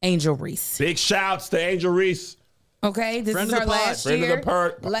 Angel Reese. Big shouts to Angel Reese. Okay, this is her last year. Friend of the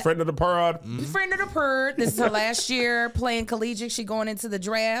pod. Friend of the Perd. This is her last year playing collegiate. She going into the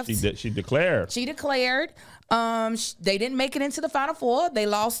draft. She declared. They didn't make it into the Final Four. They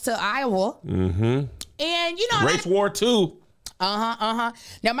lost to Iowa. And you know, Race War 2. Now,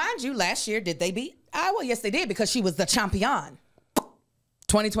 mind you, last year did they beat Iowa? Yes, they did because she was the champion.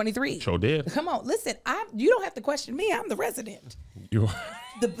 2023. Sure did. Come on, listen. You don't have to question me. I'm the resident,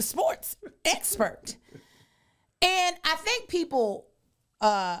 the sports expert. And I think people,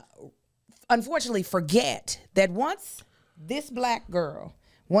 unfortunately, forget that once this black girl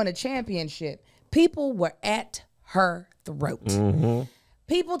won a championship, people were at her throat.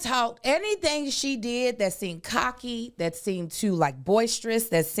 People talked anything she did that seemed cocky, that seemed too like boisterous,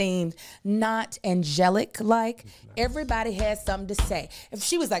 that seemed not angelic like. Everybody had something to say. If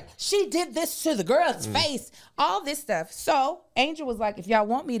she was like, she did this to the girl's face, all this stuff. So Angel was like, if y'all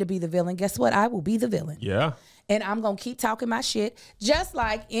want me to be the villain, guess what? I will be the villain. Yeah. and I'm gonna keep talking my shit, just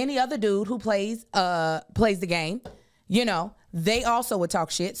like any other dude who plays the game. You know, they also would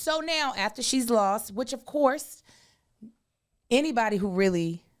talk shit. So now, after she's lost, which of course, anybody who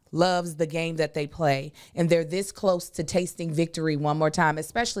really loves the game that they play and they're this close to tasting victory one more time,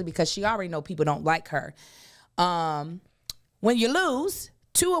 especially because she already know people don't like her. When you lose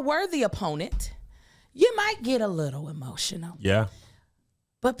to a worthy opponent, you might get a little emotional. Yeah.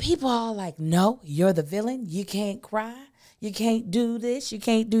 But people are like, no, you're the villain. You can't cry. You can't do this. You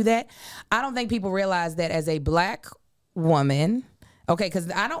can't do that. I don't think people realize that as a black woman, okay, because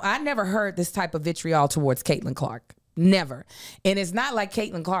I never heard this type of vitriol towards Caitlin Clark. Never. And it's not like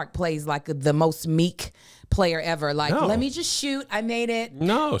Caitlin Clark plays like the most meek player ever. Like, let me just shoot. I made it.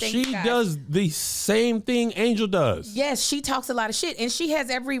 No, she does the same thing Angel does. Yes, she talks a lot of shit. And she has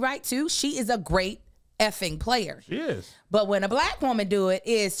every right to. She is a great effing player. She is. But when a black woman do it,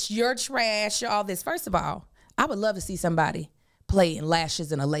 it's you're trash, you're all this. First of all, I would love to see somebody play in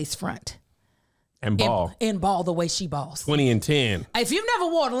lashes and a lace front. And ball. And ball the way she balls. 20 and 10. If you've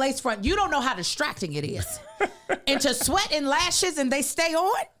never worn a lace front, you don't know how distracting it is. And to sweat in lashes and they stay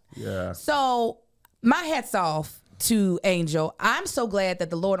on. Yeah. So my hat's off to Angel. I'm so glad that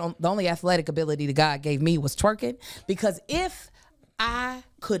the Lord, the only athletic ability that God gave me was twerking. Because if I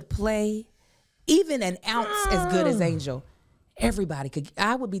could play even an ounce as good as Angel, everybody could.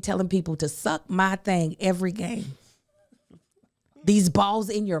 I would be telling people to suck my thing every game. These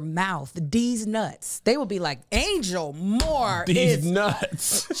balls in your mouth, these nuts. They would be like, Angel Moore these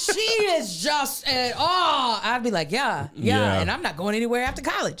nuts. She is just, I'd be like, yeah. And I'm not going anywhere after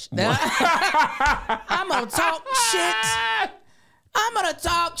college. I'm going to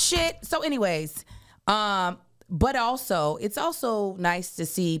talk shit. So anyways, but also, it's also nice to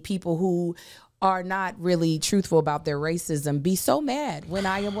see people who are not really truthful about their racism be so mad when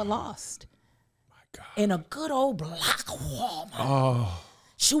Iowa lost. God. In a good old black woman. Oh.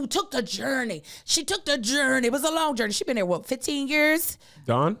 She took the journey. It was a long journey. She's been there, what, 15 years?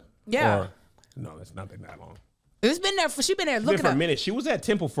 Dawn? Yeah. No, it's not been that long. She's been there looking for a minute. She was at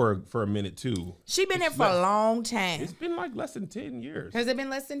Temple for a minute, too. She's been there for a long time. It's been like less than 10 years. Has it been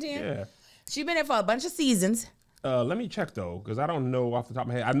less than 10? Yeah. She's been there for a bunch of seasons. Let me check, though, because I don't know off the top of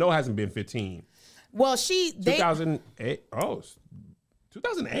my head. I know it hasn't been 15. Well, 2008. Oh,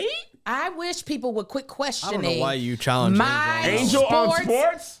 2008? I wish people would quit questioning. I don't know why you challenge Angel on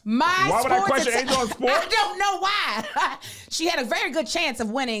sports. Why would I question Angel on sports? I don't know why. She had a very good chance of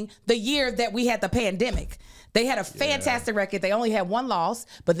winning the year that we had the pandemic. They had a fantastic record. They only had one loss,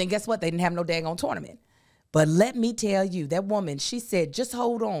 but then guess what? They didn't have no daggone tournament. But let me tell you, that woman, she said, just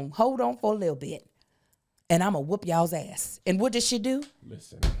hold on for a little bit, and I'm gonna whoop y'all's ass. And what did she do?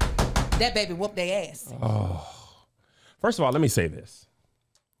 Listen, that baby whooped their ass. Oh, first of all, let me say this.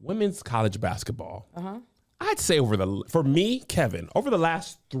 Women's college basketball, I'd say for me, Kevin, over the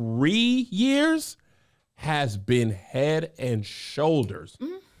last 3 years has been head and shoulders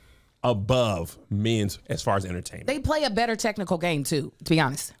above men's as far as entertainment. They play a better technical game too, to be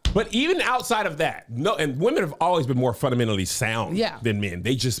honest. But even outside of that, and women have always been more fundamentally sound than men.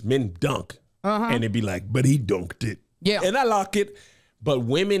 Men dunk. And they'd be like, but he dunked it. Yeah. And I like it. But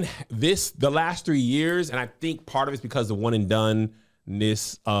women, the last 3 years, and I think part of it's because the one and done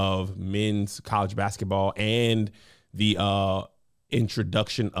of men's college basketball and the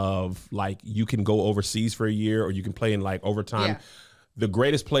introduction of like you can go overseas for a year or you can play in like overtime. The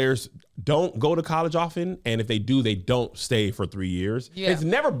greatest players don't go to college often, and if they do, they don't stay for 3 years. It's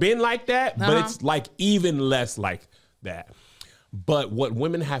never been like that, but it's like even less like that. But what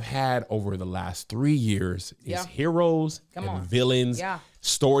women have had over the last 3 years is heroes and villains,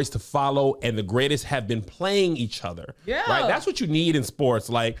 stories to follow, and the greatest have been playing each other. Right? That's what you need in sports.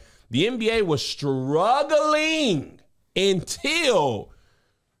 Like the NBA was struggling until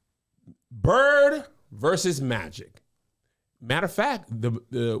Bird versus Magic. Matter of fact,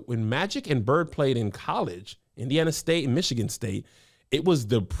 when Magic and Bird played in college, Indiana State and Michigan State, it was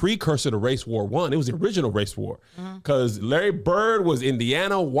the precursor to Race War I. It was the original Race War. Because Larry Bird was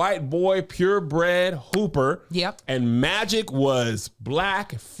Indiana, white boy, purebred, hooper. And Magic was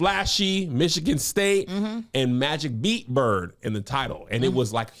black, flashy, Michigan State. And Magic beat Bird in the title. And it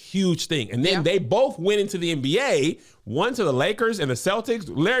was like a huge thing. And then they both went into the NBA, one to the Lakers and the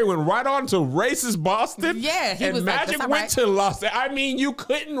Celtics. Larry went right on to racist Boston. And Magic went to Los Angeles. I mean, you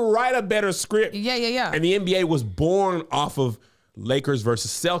couldn't write a better script. And the NBA was born off of Lakers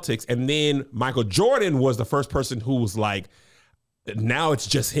versus Celtics. And then Michael Jordan was the first person who was like, now it's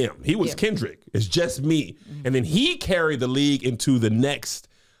just him. He was Kendrick. It's just me. And then he carried the league into the next,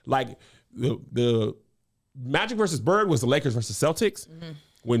 like the Magic versus Bird was the Lakers versus Celtics.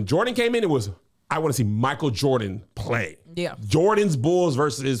 When Jordan came in, it was I want to see Michael Jordan play. Yeah. Jordan's Bulls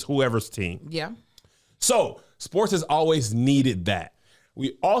versus whoever's team. Yeah. So sports has always needed that.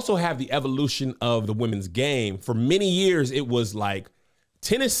 We also have the evolution of the women's game. For many years, it was like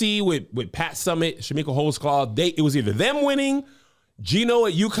Tennessee with Pat Summitt, Shamika Holdsclaw. It was either them winning, Gino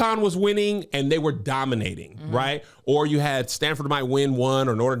at UConn was winning, and they were dominating, right? Or you had Stanford might win one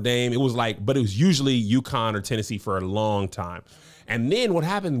or Notre Dame. It was like, but it was usually UConn or Tennessee for a long time. And then what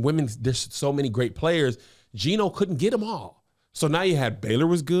happened, there's so many great players, Gino couldn't get them all. So now you had Baylor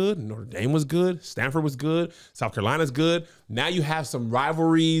was good, Notre Dame was good, Stanford was good, South Carolina's good. Now you have some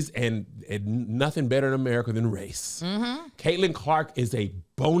rivalries and nothing better in America than race. Caitlin Clark is a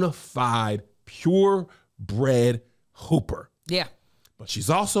bona fide, purebred hooper. Yeah. But she's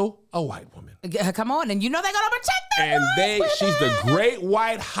also a white woman. Come on, and you know they're gonna protect that. And she's the great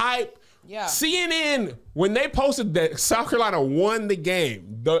white hype. Yeah. CNN, when they posted that South Carolina won the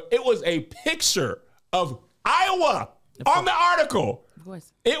game, it was a picture of Iowa on the article. Of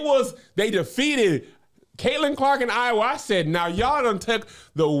course. It was, they defeated Caitlin Clark in Iowa. I said, now y'all done took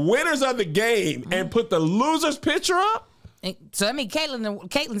the winners of the game and put the losers picture up. And so I mean,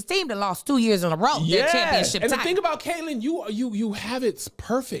 Caitlin's team that lost 2 years in a row. Their championship and title. the thing about Caitlin, you have it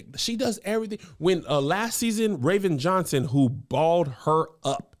perfect. She does everything. When last season, Raven Johnson, who balled her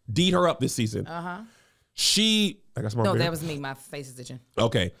up, D'd her up this season. She, I got some more. No, beer. that was me. My face is itching.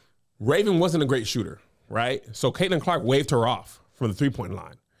 Okay, Raven wasn't a great shooter, right? So Caitlin Clark waved her off from the 3-point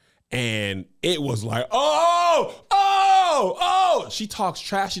line, and it was like, oh. She talks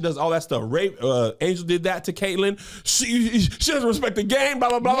trash. She does all that stuff. Angel did that to Caitlin. She doesn't respect the game. Blah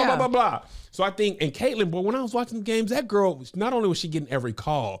blah blah blah blah blah. So I think, and Caitlin, but when I was watching the games, that girl, not only was she getting every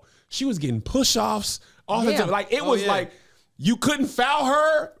call, she was getting push-offs. Like it was like you couldn't foul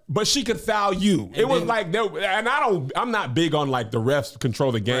her, but she could foul you. It was like, and I'm not big on like the refs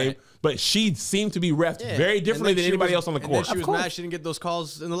control the game. Right. But she seemed to be refed very differently than anybody else on the court. And then she was mad she didn't get those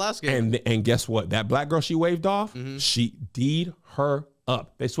calls in the last game. And guess what? That black girl she waved off, she D'd her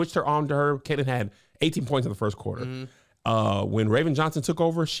up. They switched her arm to her. Caitlin had 18 points in the first quarter. When Raven Johnson took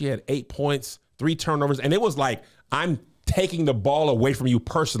over, she had 8 points, 3 turnovers. And it was like, I'm taking the ball away from you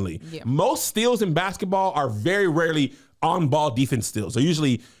personally. Yeah. Most steals in basketball are very rarely on-ball defense steals. So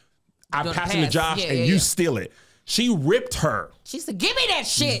usually I'm passing to Josh and you steal it. She ripped her. She said, give me that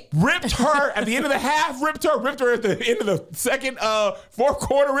shit. Ripped her at the end of the half, ripped her at the end of the second, fourth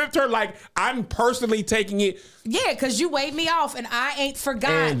quarter, ripped her. Like, I'm personally taking it. Yeah, because you waved me off and I ain't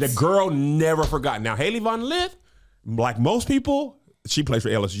forgot. And the girl never forgot. Now, Haley Von Lith, like most people, she plays for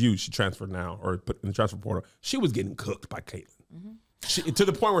LSU. She transferred now, or put in the transfer portal. She was getting cooked by Caitlin. To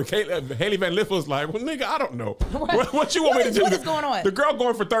the point where Haley Van Lith was like, well, nigga, I don't know. What you want me to do? What is going on? The girl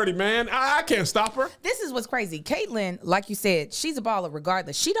going for 30, man. I can't stop her. This is what's crazy. Caitlin, like you said, she's a baller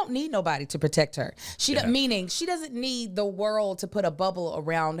regardless. She don't need nobody to protect her. Meaning she doesn't need the world to put a bubble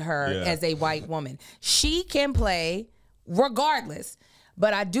around her as a white woman. She can play regardless.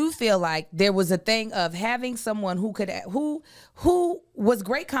 But I do feel like there was a thing of having someone who was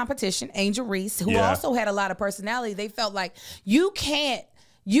great competition, Angel Reese, who also had a lot of personality. They felt like you can't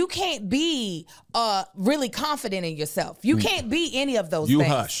be really confident in yourself. You can't be any of those things.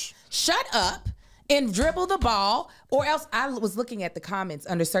 Hush. Shut up and dribble the ball, or else. I was looking at the comments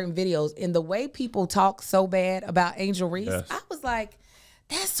under certain videos, and the way people talk so bad about Angel Reese, I was like,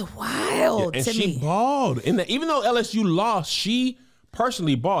 that's wild to me. And she balled. Even though LSU lost, she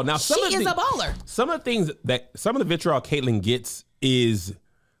personally balled. Now, she is a baller. Some of the vitriol Caitlin gets is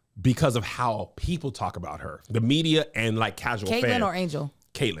because of how people talk about her, the media and like casual fans. Caitlin or Angel?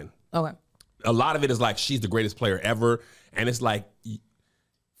 Caitlin. Okay. A lot of it is like she's the greatest player ever, and it's like,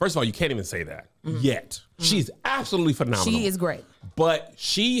 first of all, you can't even say that yet. She's absolutely phenomenal. She is great, but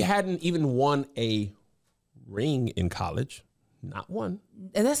she hadn't even won a ring in college, not one.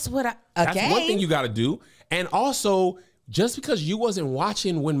 And that's what That's one thing you got to do, and also, just because you wasn't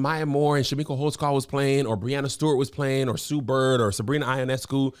watching when Maya Moore and Shamika Holdsclaw was playing, or Breanna Stewart was playing, or Sue Bird, or Sabrina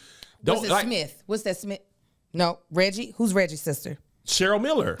Ionescu. Smith? What's that Smith? No, Reggie. Who's Reggie's sister? Cheryl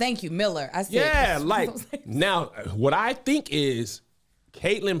Miller. Thank you, Miller. I said. Yeah, now what I think is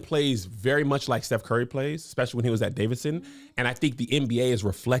Caitlin plays very much like Steph Curry plays, especially when he was at Davidson. And I think the NBA is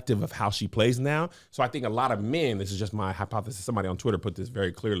reflective of how she plays now. So I think a lot of men, this is just my hypothesis, somebody on Twitter put this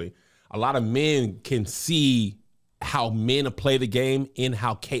very clearly, a lot of men can see how men play the game in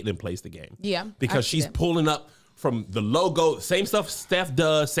how Caitlin plays the game. Yeah. Because she's pulling up from the logo, same stuff Steph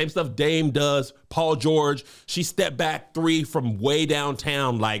does, same stuff Dame does, Paul George. She stepped back 3 from way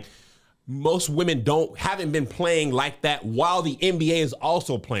downtown. Like, most women haven't been playing like that while the NBA is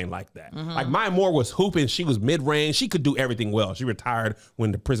also playing like that. Like Maya Moore was hooping, she was mid-range, she could do everything well. She retired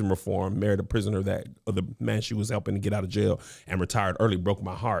when the prison reform, married a prisoner of the man she was helping to get out of jail, and retired early. Broke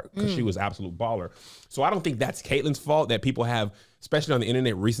my heart because she was absolute baller. So I don't think that's Caitlin's fault that people have, especially on the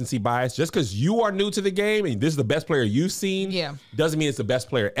internet, recency bias. Just because you are new to the game and this is the best player you've seen, doesn't mean it's the best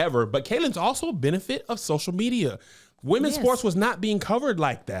player ever. But Caitlin's also a benefit of social media. Women's sports was not being covered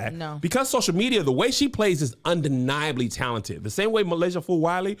like that. No. Because social media, the way she plays is undeniably talented. The same way Malaysia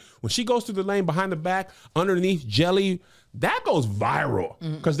Fulwiley, when she goes through the lane behind the back, underneath jelly, that goes viral.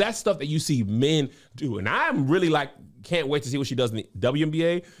 Because that's stuff that you see men do. And I'm really can't wait to see what she does in the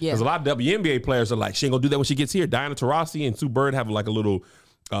WNBA. Because a lot of WNBA players are like, she ain't gonna do that when she gets here. Diana Taurasi and Sue Bird have like a little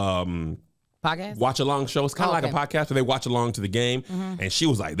podcast watch along show. It's kind of like a podcast where they watch along to the game. And she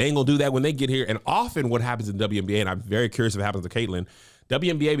was like, they ain't gonna do that when they get here. And often what happens in WNBA, and I'm very curious if it happens to Caitlin,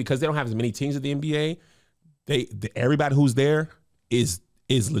 WNBA, because they don't have as many teams at the NBA, everybody who's there is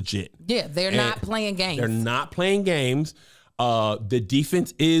legit. Yeah, they're not playing games. They're not playing games. The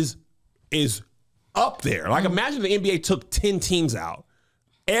defense is up there. Like imagine the NBA took 10 teams out.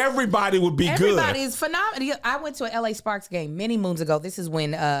 Everybody would be good. Everybody is phenomenal. I went to an LA Sparks game many moons ago. This is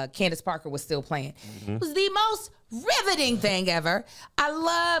when Candace Parker was still playing. It was the most riveting thing ever. I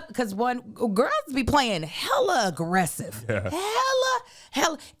love, because girls be playing hella aggressive.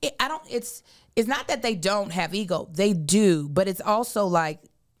 Hella. It's not that they don't have ego. They do, but it's also like,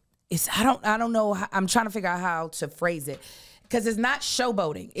 I don't know. I'm trying to figure out how to phrase it, because it's not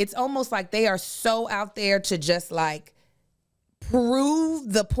showboating. It's almost like they are so out there to just like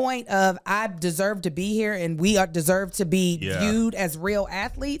prove the point of I deserve to be here and we deserve to be viewed as real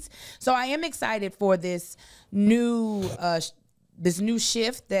athletes. So I am excited for this new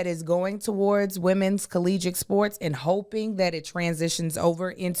shift that is going towards women's collegiate sports, and hoping that it transitions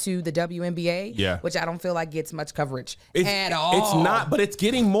over into the WNBA, which I don't feel like gets much coverage at all. It's not, but it's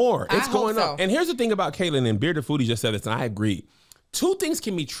getting more. It's going up. And here's the thing about Caitlin, and Bearded Foodie just said this, and I agree. Two things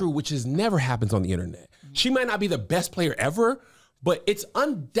can be true, which never happens on the internet. She might not be the best player ever, but it's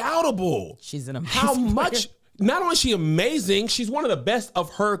undoubtable. She's an amazing how much. Not only is she amazing, she's one of the best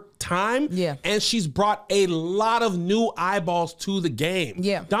of her time. Yeah. And she's brought a lot of new eyeballs to the game.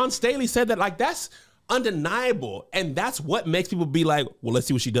 Yeah. Don Staley said that, that's undeniable. And that's what makes people be like, well, let's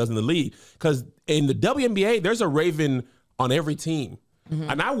see what she does in the league. Because in the WNBA, there's a Raven on every team.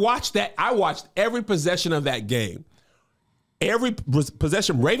 And I watched every possession of that game. Every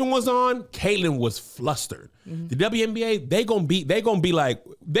possession Raven was on, Caitlin was flustered. The WNBA,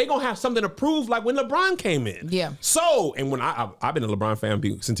 they gonna have something to prove, like when LeBron came in. Yeah. So, and when I've been a LeBron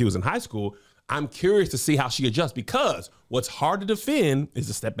fan since he was in high school, I'm curious to see how she adjusts, because what's hard to defend is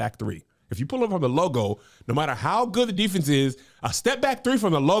a step back three. If you pull up from the logo, no matter how good the defense is, a step back three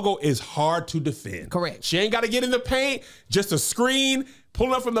from the logo is hard to defend. Correct. She ain't got to get in the paint, just a screen.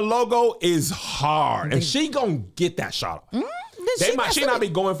 Pulling up from the logo is hard, and she gonna get that shot off. She not be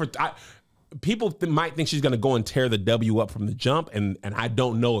going for. People might think she's gonna go and tear the W up from the jump, and I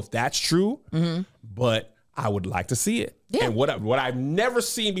don't know if that's true, but I would like to see it. Yeah. And what I've never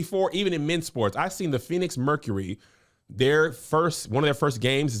seen before, even in men's sports, I've seen the Phoenix Mercury. One of their first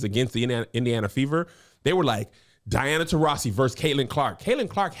games is against the Indiana Fever. They were like Diana Taurasi versus Caitlin Clark. Caitlin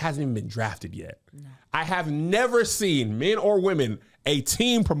Clark hasn't even been drafted yet. No. I have never seen, men or women, a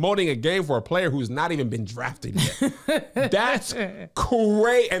team promoting a game for a player who's not even been drafted yet. That's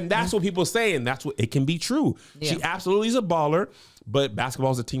great. And that's what people say. And that's what it can be true. Yeah. She absolutely is a baller, but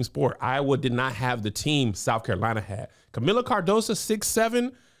basketball is a team sport. Iowa did not have the team South Carolina had. Camila Cardoso,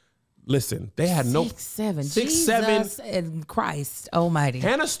 6'7". Listen, they had 6'7". Jesus and Christ almighty.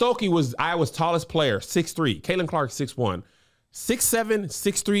 Hannah Stokey was Iowa's tallest player, 6'3". Caitlin Clark, 6'1". 6'7",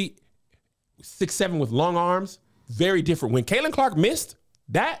 6'3", 6'7" with long arms. Very different. When Caitlin Clark missed,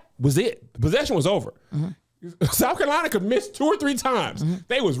 that was it. The possession was over. South Carolina could miss 2 or 3 times.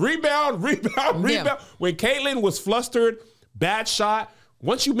 They was rebound. Yeah. When Caitlin was flustered, bad shot,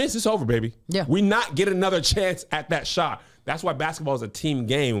 once you miss, it's over, baby. Yeah. We not get another chance at that shot. That's why basketball is a team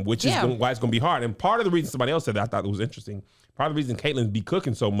game, which is why it's going to be hard. And part of the reason somebody else said that I thought it was interesting, part of the reason Caitlin be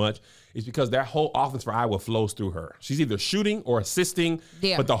cooking so much is because that whole offense for Iowa flows through her. She's either shooting or assisting,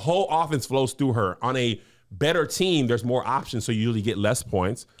 but the whole offense flows through her. On a better team, there's more options, so you usually get less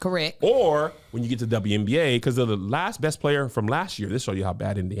points. Correct. Or when you get to WNBA, because of the last best player from last year, this shows you how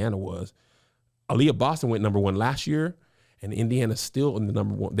bad Indiana was. Aaliyah Boston went #1 last year, and Indiana's still in the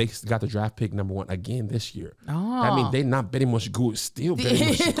number one. They got the draft pick number one again this year. Oh. I mean, they're not betting much good. Still betting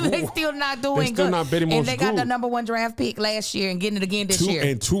much good. They still not doing They're still good. not betting much and they got good. the number one draft pick last year and getting it again this year.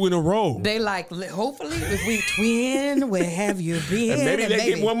 And 2 in a row. They like, hopefully, if we twin, where have you been? And maybe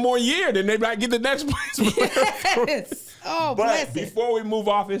they get one more year, then they might get the next place. Yes. Oh, But bless it. before we move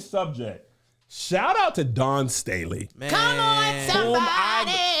off this subject, shout out to Dawn Staley. Man. Come on, Whom somebody.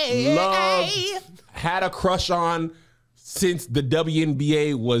 I loved, had a crush on since the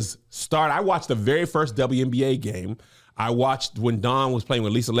WNBA was started. I watched the very first WNBA game. I watched when Dawn was playing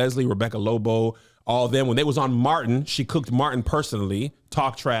with Lisa Leslie, Rebecca Lobo, all them. When they was on Martin, she cooked Martin personally,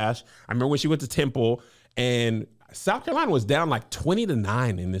 talk trash. I remember when she went to Temple, and South Carolina was down like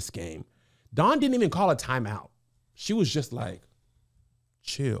 20-9 in this game. Dawn didn't even call a timeout. She was just like,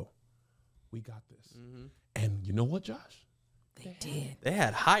 chill. We got this. And you know what, Josh? They did. They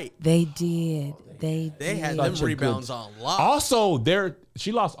had height. They did. They had did. them rebounds on lock. Also,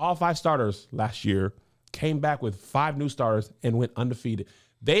 she lost all 5 starters last year, came back with 5 new starters, and went undefeated.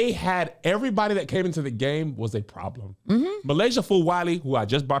 They had everybody that came into the game was a problem. Malaysia Fulwiley, who I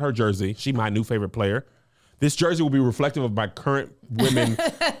just bought her jersey, she my new favorite player. This jersey will be reflective of my current women.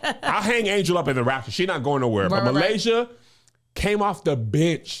 I'll hang Angel up in the Raptors. She's not going nowhere. But Malaysia came off the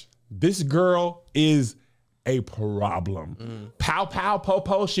bench. This girl is a problem. Pow Pow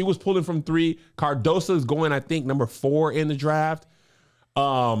Popo, she was pulling from 3. Cardoso's going, I think, number 4 in the draft.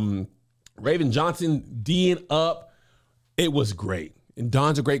 Raven Johnson D'ing up. It was great. And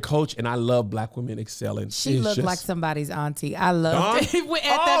Dawn's a great coach, and I love black women excelling. She looked like somebody's auntie. I love Dawn?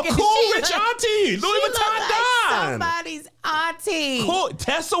 Cool, rich auntie. Louis Vuitton Dawn. Somebody's auntie. Cool.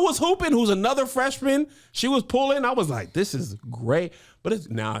 Tessa was hooping, who's another freshman. She was pulling. I was like, this is great. But it's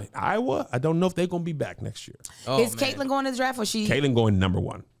now Iowa, I don't know if they're going to be back next year. Is Caitlin going to the draft or she? Caitlin going number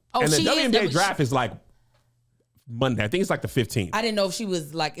 1. Oh, and the she WNBA is? draft is like Monday. I think it's like the 15th. I didn't know if she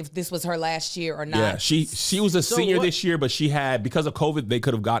was like, if this was her last year or not. Yeah, she was a senior what- this year, but she had, because of COVID, she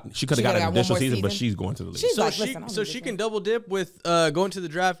could have got an could've additional got one more season, but season? she's going to the league. She's So like, she, listen, I'm so gonna she get can that. double dip with going to the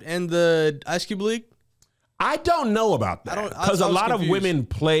draft and the Ice Cube League? I don't know about that because a I was lot of confused. women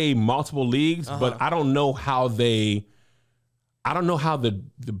play multiple leagues, but I don't know how the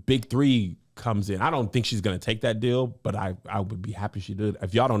big 3 comes in. I don't think she's going to take that deal, but I would be happy she did.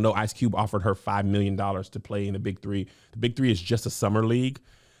 If y'all don't know, Ice Cube offered her $5 million to play in the big 3. The big 3 is just a summer league.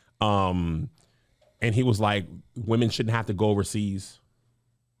 And he was like, women shouldn't have to go overseas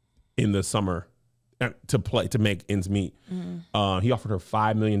in the summer to make ends meet. He offered her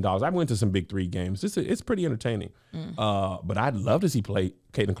 $5 million. I went to some big 3 games. It's pretty entertaining. But I'd love to see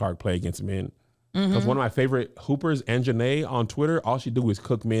Caitlin Clark play against men. Because one of my favorite hoopers, Anjanae, on Twitter, all she do is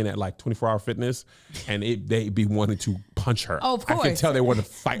cook men at like 24-hour fitness, and they be wanting to punch her. Oh, of course. I can tell they want to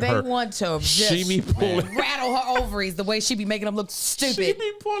fight her. They want to She just be pulling. rattle her ovaries the way she be making them look stupid. She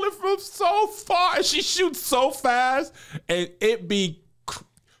be pulling from so far, and she shoots so fast, and it be.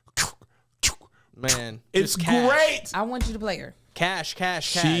 Man, It's just cash. great. Oh, I want you to play her. Cash,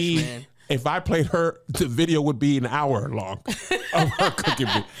 man. If I played her, the video would be an hour long of her cooking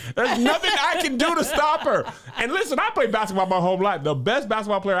me. There's nothing I can do to stop her. And listen, I played basketball my whole life. The best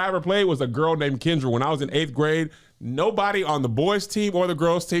basketball player I ever played was a girl named Kendra. When I was in 8th grade, nobody on the boys' team or the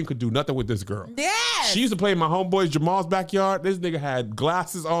girls' team could do nothing with this girl. Yes. She used to play in my homeboy's Jamal's backyard. This nigga had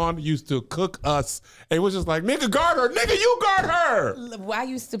glasses on, used to cook us. And it was just like, nigga, guard her. Nigga, you guard her. I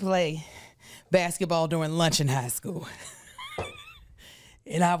used to play basketball during lunch in high school.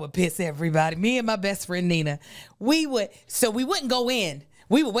 And I would piss everybody. Me and my best friend Nina, we wouldn't go in.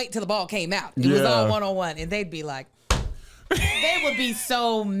 We would wait till the ball came out. It was all 1-on-1. And they'd be like, they would be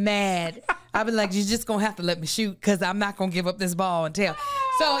so mad. I'd be like, you're just going to have to let me shoot because I'm not going to give up this ball until.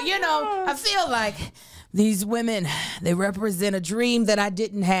 So, I feel like these women, they represent a dream that I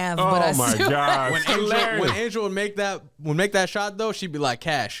didn't have. But I my still God. When Angel would make that shot though, she'd be like,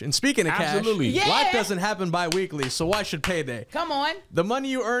 cash. And speaking of Absolutely. cash, Yeah. life doesn't happen bi-weekly, so why should payday? Come on. The money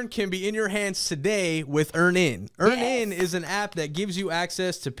you earn can be in your hands today with Earnin. Earnin is an app that gives you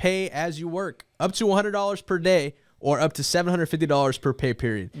access to pay as you work, up to $100 per day or up to $750 per pay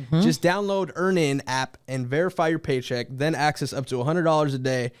period. Just download Earnin app and verify your paycheck, then access up to $100 a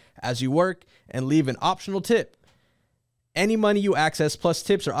day as you work and leave an optional tip. Any money you access plus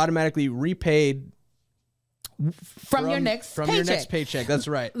tips are automatically repaid from your next paycheck. Your next paycheck. That's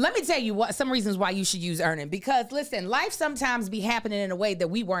right. Let me tell you what some reasons why you should use Earnin. Because listen, life sometimes be happening in a way that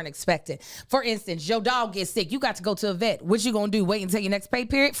we weren't expecting. For instance, your dog gets sick. You got to go to a vet. What you gonna do? Wait until your next pay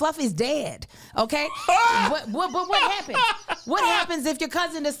period? Fluffy's dead. Okay. But what happens? What happens if your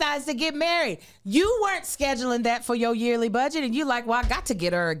cousin decides to get married? You weren't scheduling that for your yearly budget, and you like, well, I got to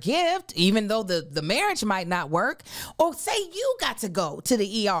get her a gift, even though the marriage might not work. Or say you got to go to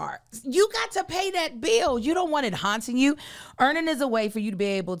the ER. You got to pay that bill. You don't want it haunting you. Earnin is a way for you to be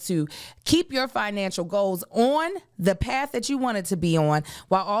able to keep your financial goals on the path that you want it to be on,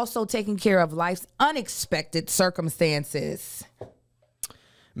 while also taking care of life's unexpected circumstances.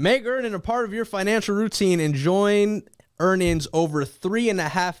 Make Earnin a part of your financial routine and join Earnin's over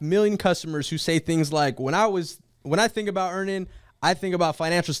 3.5 million customers who say things like, when I think about Earnin, I think about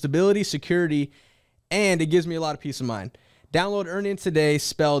financial stability, security, and it gives me a lot of peace of mind. Download Earnin today,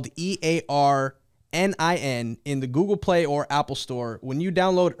 spelled EARNIN, in the Google Play or Apple Store. When you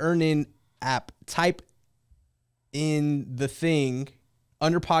download Earnin app, type in the thing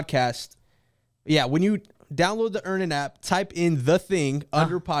under podcast. Yeah, when you download the Earnin app, type in the thing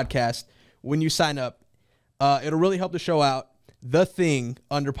under podcast when you sign up. It'll really help the show out. The thing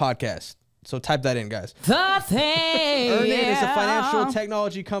under podcast. So type that in, guys. The thing. Earnin is a financial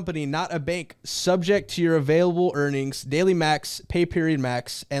technology company, not a bank, subject to your available earnings, daily max, pay period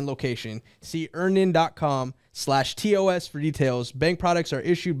max, and location. See earnin.com/TOS for details. Bank products are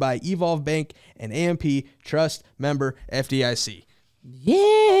issued by Evolve Bank and AMP Trust member FDIC.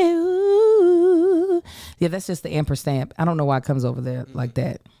 Yeah, that's just the ampersand. I don't know why it comes over there like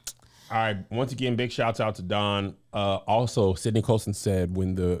that. All right. Once again, big shouts out to Don. Also, Sydney Colson said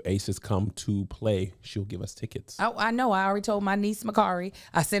when the Aces come to play, she'll give us tickets. I know. I already told my niece, Makari.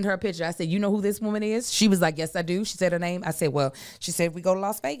 I sent her a picture. I said, you know who this woman is? She was like, yes, I do. She said her name. I said, well, she said, we go to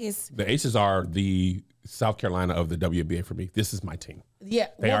Las Vegas. The Aces are the South Carolina of the WNBA for me. This is my team. Yeah.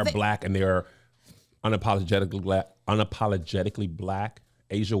 They are black, and they are unapologetically black.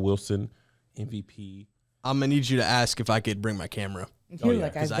 Asia Wilson, MVP. I'm going to need you to ask if I could bring my camera.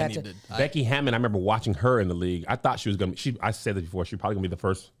 Because I need to. Becky Hammond, I remember watching her in the league. I thought she was going to be, I said this before, she's probably going to be the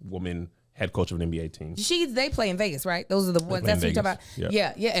first woman head coach of an NBA team. They play in Vegas, right? Those are the ones that's what you're talking about.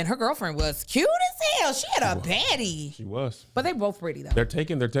 Yep. Yeah. And her girlfriend was cute as hell. She had a baddie. She was. But they both pretty, though. They're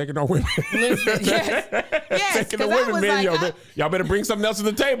taking our women. Listen, yes, taking the women, man. Like, y'all better bring something else to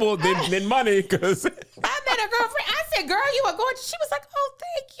the table than money, because I met a girlfriend. I said, girl, you are gorgeous. She was like, oh,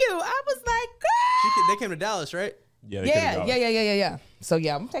 thank you. I was like, girl. They came to Dallas, right? Yeah. So,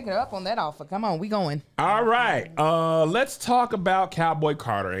 yeah, I'm taking her up on that offer. Come on, we going. All right. Let's talk about Cowboy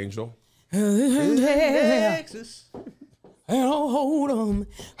Carter, Angel. Texas. Hold on.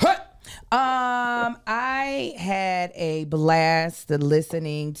 I had a blast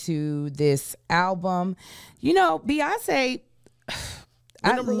listening to this album. You know, Beyonce.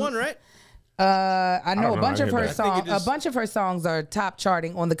 Number one, right? I know a bunch of her songs. A bunch of her songs are top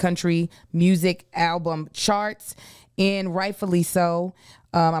charting on the country music album charts, and rightfully so.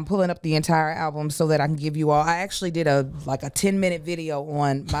 I'm pulling up the entire album so that I can give you all. I actually did a 10-minute video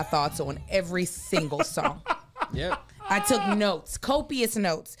on my thoughts on every single song. Yeah. I took notes, copious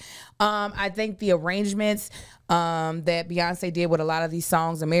notes. I think the arrangements that Beyonce did with a lot of these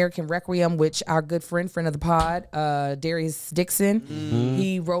songs, American Requiem, which our good friend of the pod, Darius Dixon,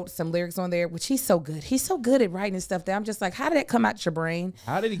 he wrote some lyrics on there, which he's so good. He's so good at writing stuff that I'm just like, how did that come out your brain?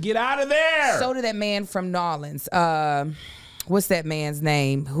 How did he get out of there? So did that man from New Orleans. What's that man's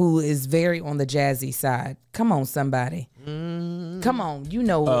name who is very on the jazzy side? Come on, somebody. Come on, you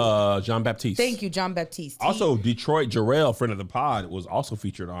know. John Baptiste. Thank you, John Baptiste. Also, Detroit Jarrell, friend of the pod, was also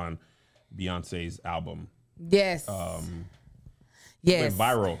featured on Beyonce's album. Yes. Yes. Went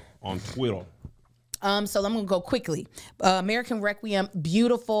viral on Twitter. So I'm gonna go quickly. American Requiem,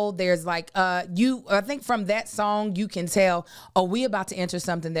 beautiful. There's I think from that song you can tell, we about to enter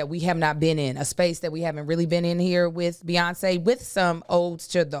something that we have not been in, a space that we haven't really been in here with Beyonce, with some odes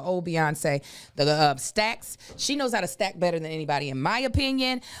to the old Beyonce. The stacks, she knows how to stack better than anybody, in my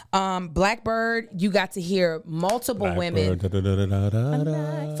opinion. Blackbird, you got to hear multiple women.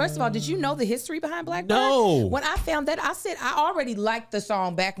 First of all, did you know the history behind Blackbird? No. When I found that, I said I already liked the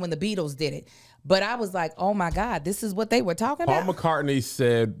song back when the Beatles did it. But I was like, oh my God, this is what they were talking about? Paul McCartney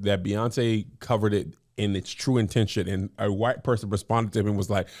said that Beyonce covered it in its true intention, and a white person responded to him and was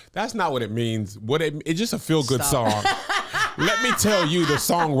like, that's not what it means. It's just a feel-good song. Let me tell you, the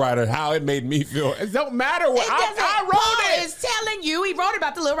songwriter, how it made me feel. It don't matter what I wrote Paul it. is telling you, he wrote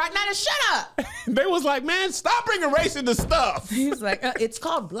about the Little Rock Nine. Shut up. They was like, man, stop erasing the stuff. He was like, it's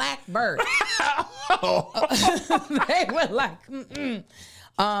called Blackbird. They were like,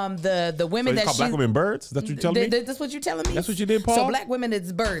 The women So you that call black women birds? That's what you telling me? That's what you telling me? That's what you did, Paul? So black women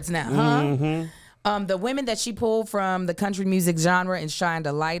is birds now, huh? The women that she pulled from the country music genre and shined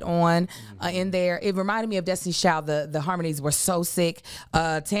a light on in there, it reminded me of Destiny's Child. The harmonies were so sick.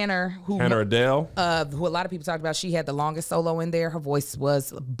 Tanner Adele, who a lot of people talked about, she had the longest solo in there. Her voice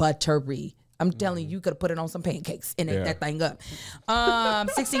was buttery. I'm telling you, you could have put it on some pancakes and ate that thing up.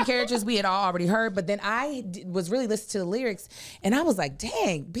 16 Carriages, we had already heard, but then I was really listening to the lyrics, and I was like,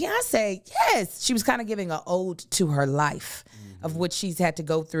 dang, Beyonce, yes. She was kind of giving an ode to her life of what she's had to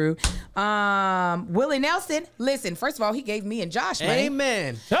go through. Willie Nelson, listen, first of all, he gave me and Josh money.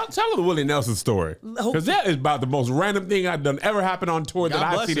 Amen. tell her the Willie Nelson story. Because that is about the most random thing I've done ever happen on tour that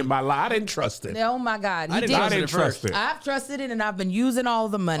I've seen in my life. I didn't trust it. Oh my God. I didn't trust it. I've trusted it, and I've been using all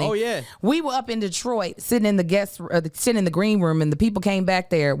the money. Oh yeah. We were up in Detroit, sitting in the green room, and the people came back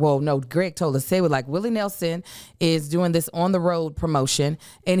there. Well, no, Greg told us, they were like, Willie Nelson is doing this on the road promotion,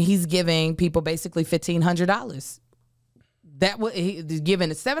 and he's giving people basically $1,500. That he's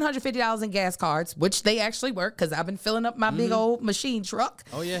giving $750 in gas cards, which they actually work because I've been filling up my big old machine truck.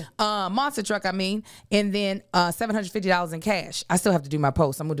 Oh yeah, monster truck. I mean, and then $750 in cash. I still have to do my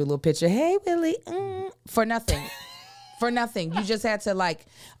post. I'm gonna do a little picture. Hey Willie, for nothing. For nothing. You just had to, like,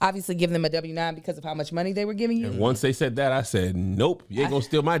 obviously give them a W-9 because of how much money they were giving you. And once they said that, I said, nope, you ain't gonna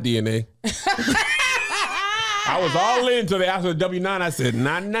steal my DNA. I was all in until they asked for the W-9. I said,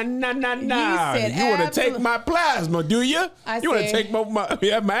 nah. You want to take my plasma, do you? You want to take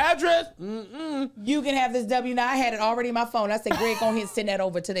my address? You can have this W-9. I had it already in my phone. I said, Greg, go ahead and send that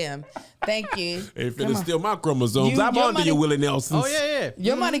over to them. Thank you. They finna steal my chromosomes. I'm on to you, Willie Nelson. Oh, yeah.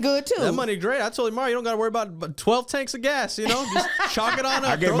 Your money good, too. That money great. I told him, Mario, you don't got to worry about 12 tanks of gas, you know? Just chalk it on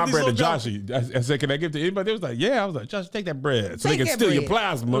up. I gave my bread to Joshy. I said, can I give it to anybody? They was like, yeah. I was like, Josh, take that bread so they can steal your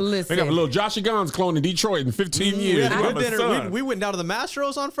plasma. Listen. They got a little Joshy Guns clone in Detroit in 15 years. We had a good dinner. We went down to the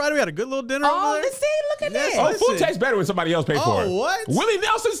Mastros on Friday. We had a good little dinner over there. See, look at this. Oh, food tastes better when somebody else paid for it. Oh, what? Willie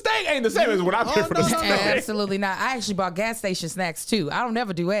Nelson steak ain't the same as what I paid for the steak. Absolutely not. I actually bought gas station snacks, too. I don't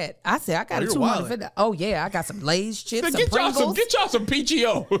never do that. I said, I got a $250. Oh, yeah. I got some Lay's chips, some Pringles. Get y'all some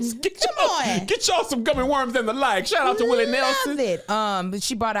PGOs. Get y'all some gummy worms and the like. Shout out to Willie Nelson. It.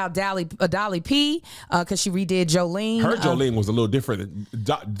 She brought out Dolly P because she redid Jolene. Her Jolene was a little different.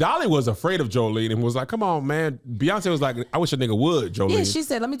 Dolly was afraid of Jolene and was like, come on, man. Beyonce was like, I wish a nigga would, Jolene. Yeah, she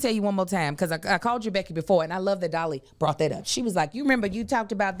said, let me tell you one more time, because I called you Becky before, and I love that Dolly brought that up. She was like, you remember you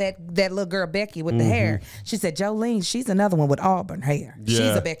talked about that little girl Becky with the hair. She said, Jolene, she's another one with auburn hair. Yeah.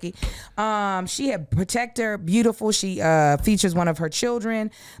 She's a Becky. She had Protector, beautiful. She features one of her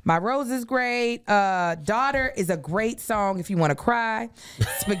children. My Rose is great. Daughter is a great song if you want to cry.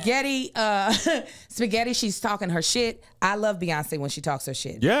 Spaghetti, she's talking her shit. I love Beyonce when she talks her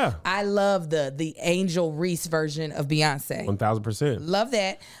shit. Yeah. I love the Angel Reese version of Beyonce. 1000%. Love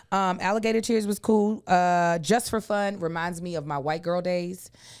that. Alligator Tears was cool. Just for Fun reminds me of my white girl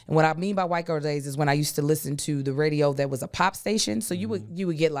days. And what I mean by white girl days is when I used to listen to the radio that was a pop station. So you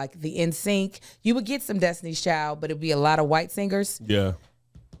would get like the NSYNC. You would get some Destiny's Child, but it'd be a lot of white singers. Yeah.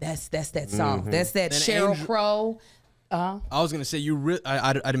 That's that song. That's that Sheryl Crow. I was gonna say you really.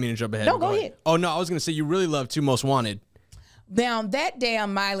 I didn't mean to jump ahead. No, go ahead. Oh no, I was gonna say you really love Two Most Wanted. Now, that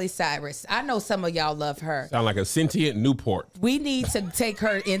damn Miley Cyrus, I know some of y'all love her. Sound like a sentient Newport. We need to take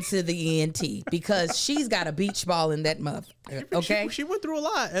her into the ENT because she's got a beach ball in that mother. Okay? She went through a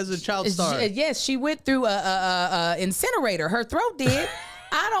lot as a child star. Yes, she went through a incinerator. Her throat did.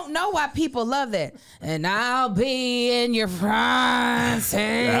 I don't know why people love that. And I'll be in your front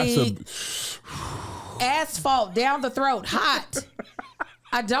seat. Asphalt down the throat, hot.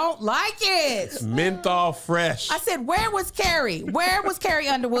 I don't like it. Menthol fresh. I said, where was Carrie? Where was Carrie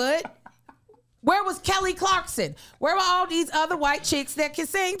Underwood? Where was Kelly Clarkson? Where were all these other white chicks that can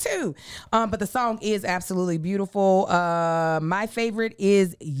sing too? But the song is absolutely beautiful. My favorite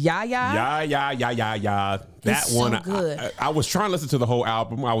is Ya Ya. Yeah. That it's one, so good. I was trying to listen to the whole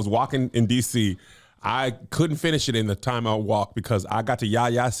album. I was walking in DC. I couldn't finish it in the time I walked because I got to Ya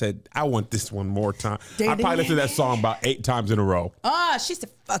Ya. I said, I want this one more time. I probably listened to that song about 8 times in a row. She said,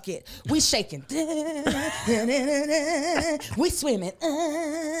 fuck it. We shaking. We swimming.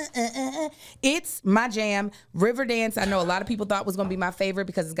 It's my jam. Riverdance, I know a lot of people thought was going to be my favorite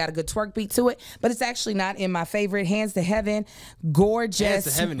because it's got a good twerk beat to it, but it's actually not in my favorite. Hands to Heaven, gorgeous. Hands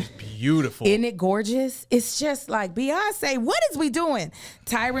to Heaven is beautiful. Isn't it gorgeous? It's just like, Beyonce, what is we doing?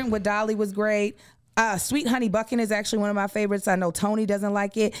 Tyrant with Dolly was great. Sweet Honey Bucket is actually one of my favorites. I know Tony doesn't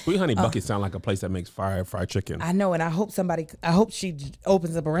like it. Sweet Honey Bucket sound like a place that makes fried chicken. I know, and I hope she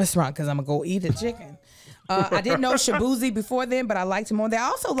opens up a restaurant because I'm going to go eat the chicken. I didn't know Shabuzi before then, but I liked him on there. I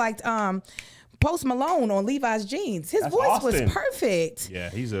also liked Post Malone on Levi's jeans. His That's voice was Austin. perfect. Yeah,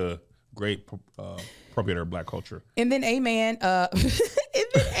 he's a great appropriator of Black culture. And then Amen,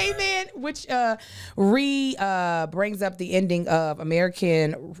 which brings up the ending of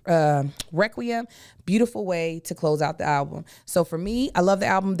American Requiem. Beautiful way to close out the album. So for me, I love the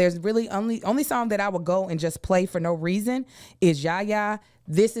album. There's really only song that I would go and just play for no reason is Ya Ya.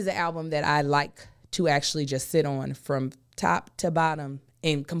 This is an album that I like to actually just sit on from top to bottom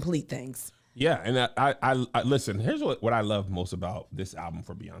and complete things. Yeah, and I listen. Here's what I love most about this album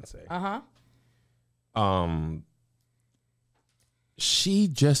for Beyonce. She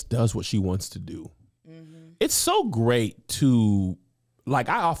just does what she wants to do. It's so great to, like,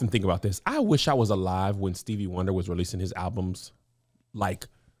 I often think about this. I wish I was alive when Stevie Wonder was releasing his albums, like,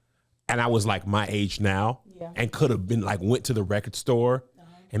 and I was like my age now, and could have been like, went to the record store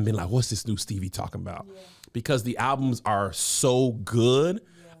and been like, what's this new Stevie talking about? Because the albums are so good.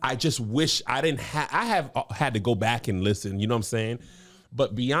 I just wish I didn't I have had to go back and listen, you know what I'm saying?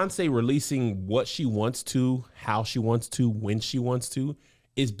 But Beyonce releasing what she wants to, how she wants to, when she wants to,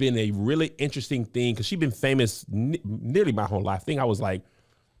 it's been a really interesting thing because she's been famous nearly my whole life. I think I was like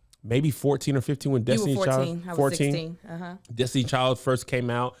maybe 14 or 15 when Destiny Child. I was 16. Destiny Child first came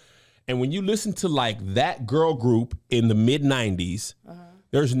out. And when you listen to like that girl group in the mid 90s,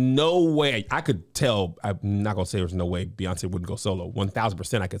 there's no way I could tell. I'm not going to say there's no way Beyonce wouldn't go solo.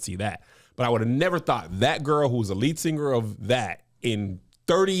 1000% I could see that. But I would have never thought that girl who was a lead singer of that in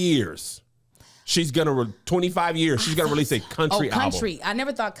 30 years, she's going to, 25 years, she's going to release a country album. Country. I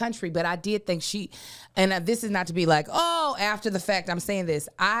never thought country, but I did think and this is not to be like, oh, after the fact, I'm saying this.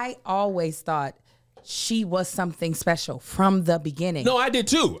 I always thought she was something special from the beginning. No, I did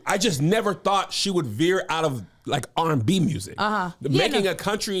too. I just never thought she would veer out of like R&B music. Making a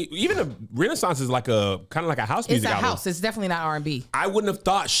country, even a Renaissance is like a kind of like a house music album. It's a house. It's definitely not R&B. I wouldn't have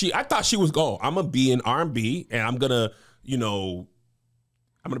thought I thought she was I'm gonna be in R&B and I'm gonna, I'm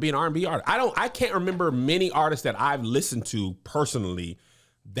gonna be an R&B artist. I can't remember many artists that I've listened to personally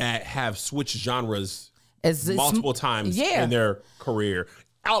that have switched genres multiple times in their career.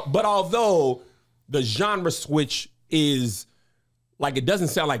 But although the genre switch is like, it doesn't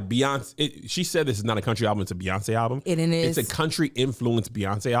sound like Beyonce. She said this is not a country album; it's a Beyonce album. It is. It's a country influenced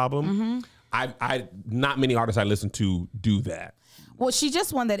Beyonce album. I not many artists I listen to do that. Well, she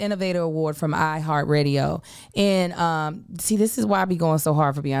just won that Innovator Award from iHeartRadio. And see, this is why I be going so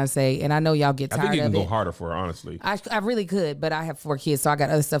hard for Beyonce. And I know y'all get tired of it. I think you can go harder for her, honestly. I really could, but I have 4 kids, so I got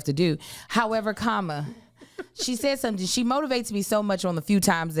other stuff to do. However, she said something. She motivates me so much on the few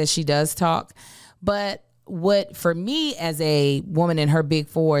times that she does talk. But what, for me as a woman in her big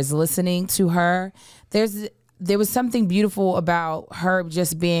 4s, listening to her, there was something beautiful about her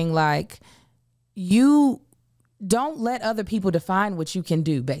just being like, you don't let other people define what you can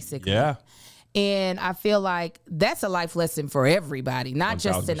do, basically. Yeah. And I feel like that's a life lesson for everybody, not 1000%.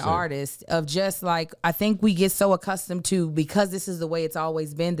 just an artist, of just like, I think we get so accustomed to, because this is the way it's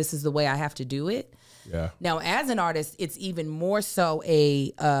always been, this is the way I have to do it. Yeah. Now, as an artist, it's even more so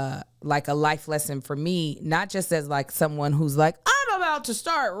a like a life lesson for me, not just as like someone who's like, I'm about to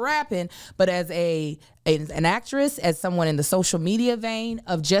start rapping, but as an actress, as someone in the social media vein,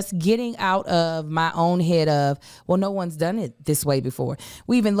 of just getting out of my own head of, well, no one's done it this way before.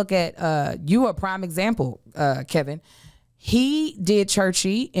 We even look at you, a prime example, Kevin. He did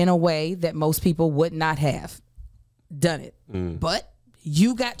Churchy in a way that most people would not have done it, but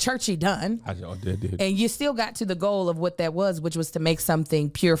you got Churchy done. I did. And you still got to the goal of what that was, which was to make something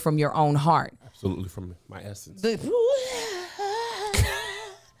pure from your own heart. Absolutely, from my essence.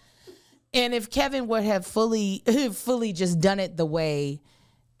 And if Kevin would have fully just done it the way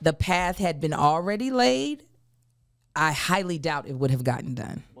the path had been already laid, I highly doubt it would have gotten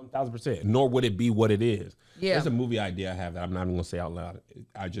done. 1000%. Nor would it be what it is. Yeah. There's a movie idea I have that I'm not even going to say out loud.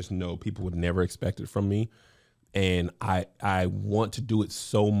 I just know people would never expect it from me. And I want to do it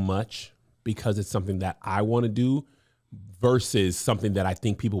so much because it's something that I want to do versus something that I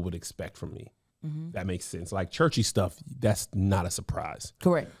think people would expect from me. That makes sense. Like Churchy stuff, that's not a surprise.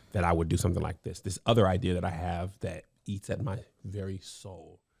 Correct. That I would do something like this. This other idea that I have that eats at my very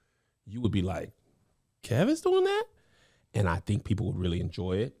soul, you would be like, Kevin's doing that? And I think people would really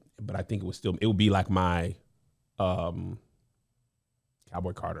enjoy it. But I think it would be like my Cowboy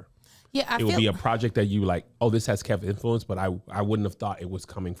Carter. Yeah, it would be a project that you like, oh, this has Kevin influence, but I wouldn't have thought it was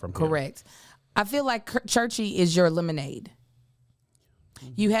coming from him. Correct. I feel like Churchy is your lemonade.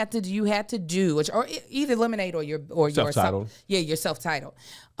 You had to do, or either lemonade or your self-titled. Your self-titled.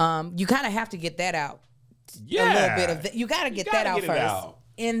 You kind of have to get that out. Yeah, a little bit of that. You got to get that out first,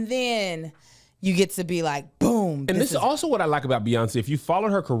 and then you get to be like, boom. And this is also what I like about Beyonce. If you follow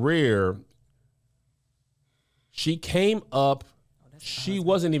her career, She came up. She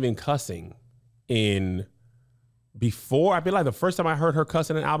wasn't even cussing before. I feel like the first time I heard her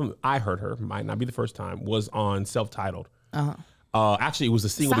cuss in an album, I heard her, might not be the first time, was on Self-Titled. Actually, it was the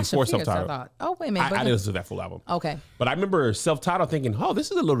single before Self-Titled. Oh, wait a minute. I didn't listen to that full album. Okay. But I remember Self-Titled thinking, oh,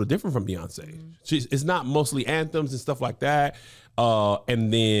 this is a little different from Beyonce. It's not mostly anthems and stuff like that.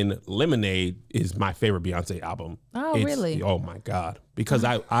 And then Lemonade is my favorite Beyonce album. Oh, really? Oh, my God. Because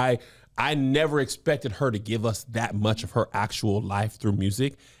I never expected her to give us that much of her actual life through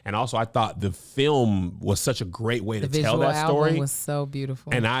music. And also, I thought the film was such a great way to tell that story. It was so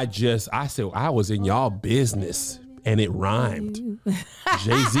beautiful. And I said, I was in y'all business and it rhymed.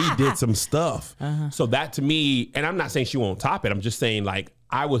 Jay-Z did some stuff. So that to me, and I'm not saying she won't top it. I'm just saying like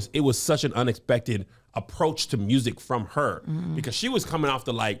it was such an unexpected approach to music from her because she was coming off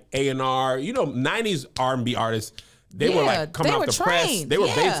the like A&R, 90s R&B artists. They were like coming off the press. They were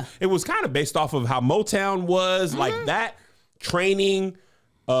based. It was kind of based off of how Motown was, like that training,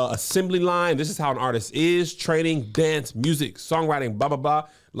 assembly line. This is how an artist is training, dance, music, songwriting, blah blah blah.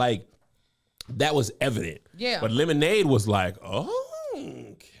 Like that was evident. Yeah. But Lemonade was like, oh,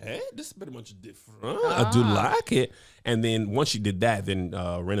 okay, this is pretty much different. I do like it. And then once she did that, then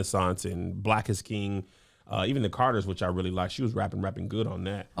Renaissance and Black is King. Even the Carters, which I really like, she was rapping good on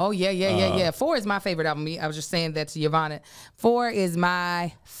that. Oh, yeah. 4 is my favorite album. I was just saying that to Yvonne. 4 is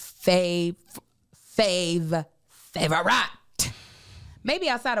my favorite. Maybe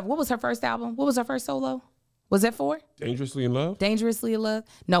outside of, what was her first album? What was her first solo? Was that 4? Dangerously in Love? Dangerously in Love?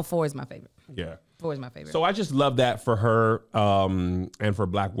 No, 4 is my favorite. Yeah. 4 is my favorite. So I just love that for her and for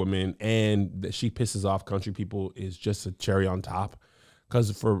Black women. And that she pisses off country people is just a cherry on top.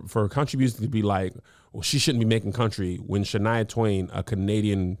 Because for country music to be like, well, she shouldn't be making country when Shania Twain, a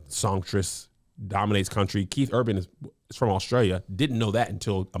Canadian songstress, dominates country. Keith Urban is from Australia. Didn't know that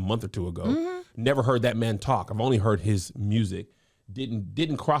until a month or two ago. Never heard that man talk. I've only heard his music.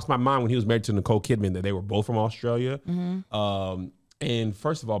 Didn't cross my mind when he was married to Nicole Kidman that they were both from Australia. And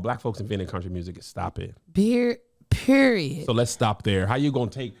first of all, Black folks invented country music. Stop it. Period. So let's stop there. How you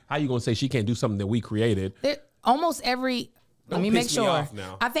gonna say she can't do something that we created? Almost every. Let me make sure.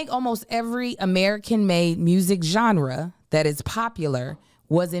 Now. I think almost every American-made music genre that is popular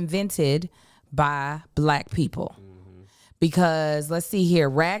was invented by Black people. Because let's see here,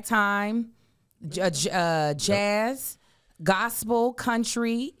 ragtime, jazz, gospel,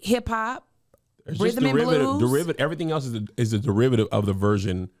 country, hip hop, rhythm and blues. Everything else is a derivative of the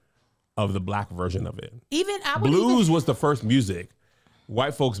version of the Black version of it. Blues was the first music.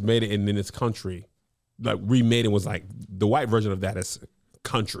 White folks made it, and then it's country. Like remade it was like the white version of that is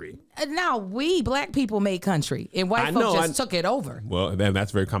country. And now we Black people made country, and white folks just took it over. Well, then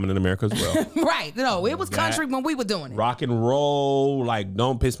that's very common in America as well. Right? No, it was country when we were doing it. Rock and roll, like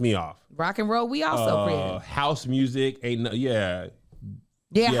don't piss me off. Rock and roll, we also created. House music, Yeah,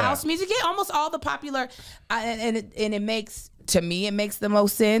 house music. Yeah, almost all the popular, and it makes it makes the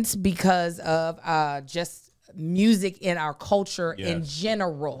most sense because of just music in our culture in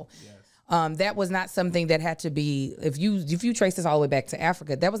general. That was not something that had to be, if you trace this all the way back to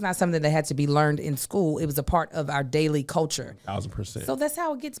Africa, that was not something that had to be learned in school. It was a part of our daily culture. 1000%. So that's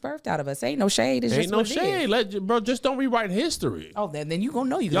how it gets birthed out of us. Ain't no shade. It's Ain't just no what shade. it is. Bro, just don't rewrite history. Oh, then you gonna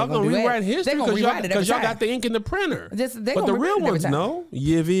know y'all gonna rewrite history because y'all got the ink in the printer. But the real ones know.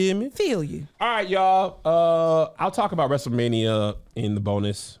 You feel me? Feel you. All right, y'all. I'll talk about WrestleMania in the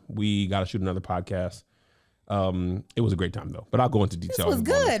bonus. We got to shoot another podcast. It was a great time though, but I'll go into detail. This was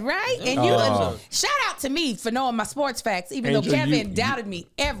good, right? And you shout out to me for knowing my sports facts, even though Kevin doubted me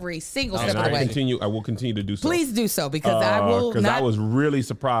every single step of the way. I will continue to do so. Please do so because I will not. Because I was really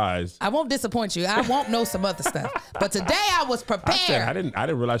surprised. I won't disappoint you. I won't know some other stuff, but today I was prepared. I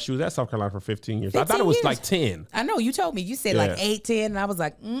didn't realize she was at South Carolina for 15 years. I thought it was like 10. I know you told me. You said like 8, 10, and I was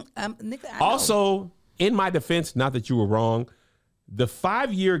like, nigga. Also, in my defense, not that you were wrong. The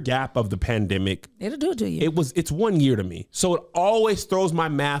 5-year gap of the pandemic, it'll do it to you. It's 1 year to me. So it always throws my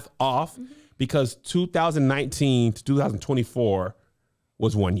math off because 2019 to 2024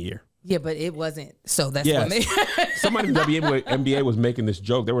 was 1 year. Yeah, but it wasn't. So that's what made somebody in the WNBA was making this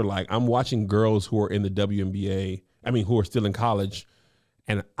joke. They were like, I'm watching girls who are in the WNBA, who are still in college,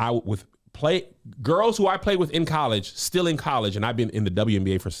 and girls who I played with in college, still in college, and I've been in the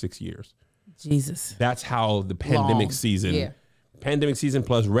WNBA for 6 years. Jesus. That's how the pandemic season. Yeah. Pandemic season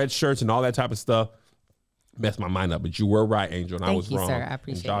plus red shirts and all that type of stuff messed my mind up. But you were right, Angel, and I was wrong. Sir. I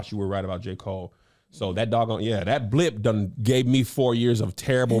appreciate it. Josh, you were right about J. Cole. So that doggone, that blip done gave me 4 years of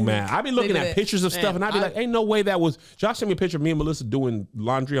terrible math. I be looking at pictures of stuff and I be like, ain't no way that was. Josh sent me a picture of me and Melissa doing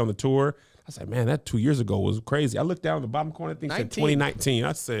laundry on the tour. I said, man, that 2 years ago was crazy. I looked down the bottom corner, I think it said 2019.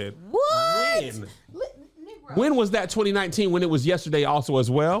 I said, what? When? When was that 2019 when it was yesterday also as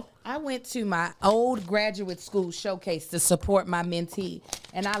well? I went to my old graduate school showcase to support my mentee,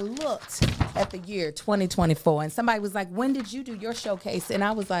 and I looked at the year 2024, and somebody was like, when did you do your showcase? And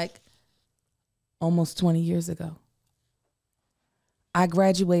I was like, almost 20 years ago. I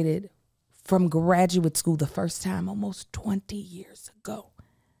graduated from graduate school the first time almost 20 years ago.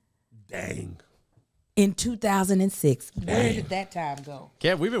 Dang. In 2006. Dang. Where did that time go?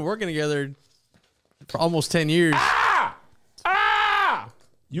 Kev, we've been working together for almost 10 years.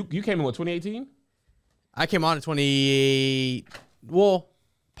 You came in what, 2018? I came on in 20. Well,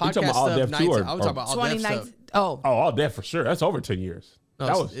 podcast talking about All stuff. Def too, or- I was talking about all Def stuff. Oh, All Def for sure. That's over 10 years. No,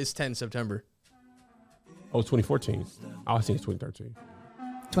 That was it's 10 September. 2014. I was thinking it's 2013.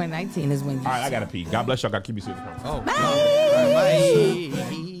 2019 is when you. All right, I gotta pee. God bless y'all. Got to keep you safe. Oh, Bye.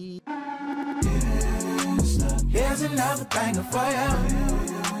 Bye. Here's another banger for ya.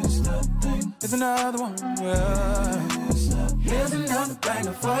 Here's another one. Yeah. Here's another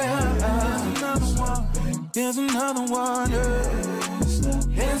banger for ya. Here's another one. Yeah.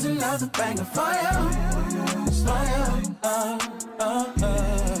 Here's another banger for ya.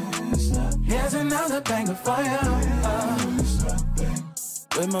 Here's another banger for ya.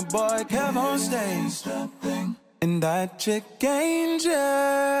 With my boy Kev on stage and that chick Angel.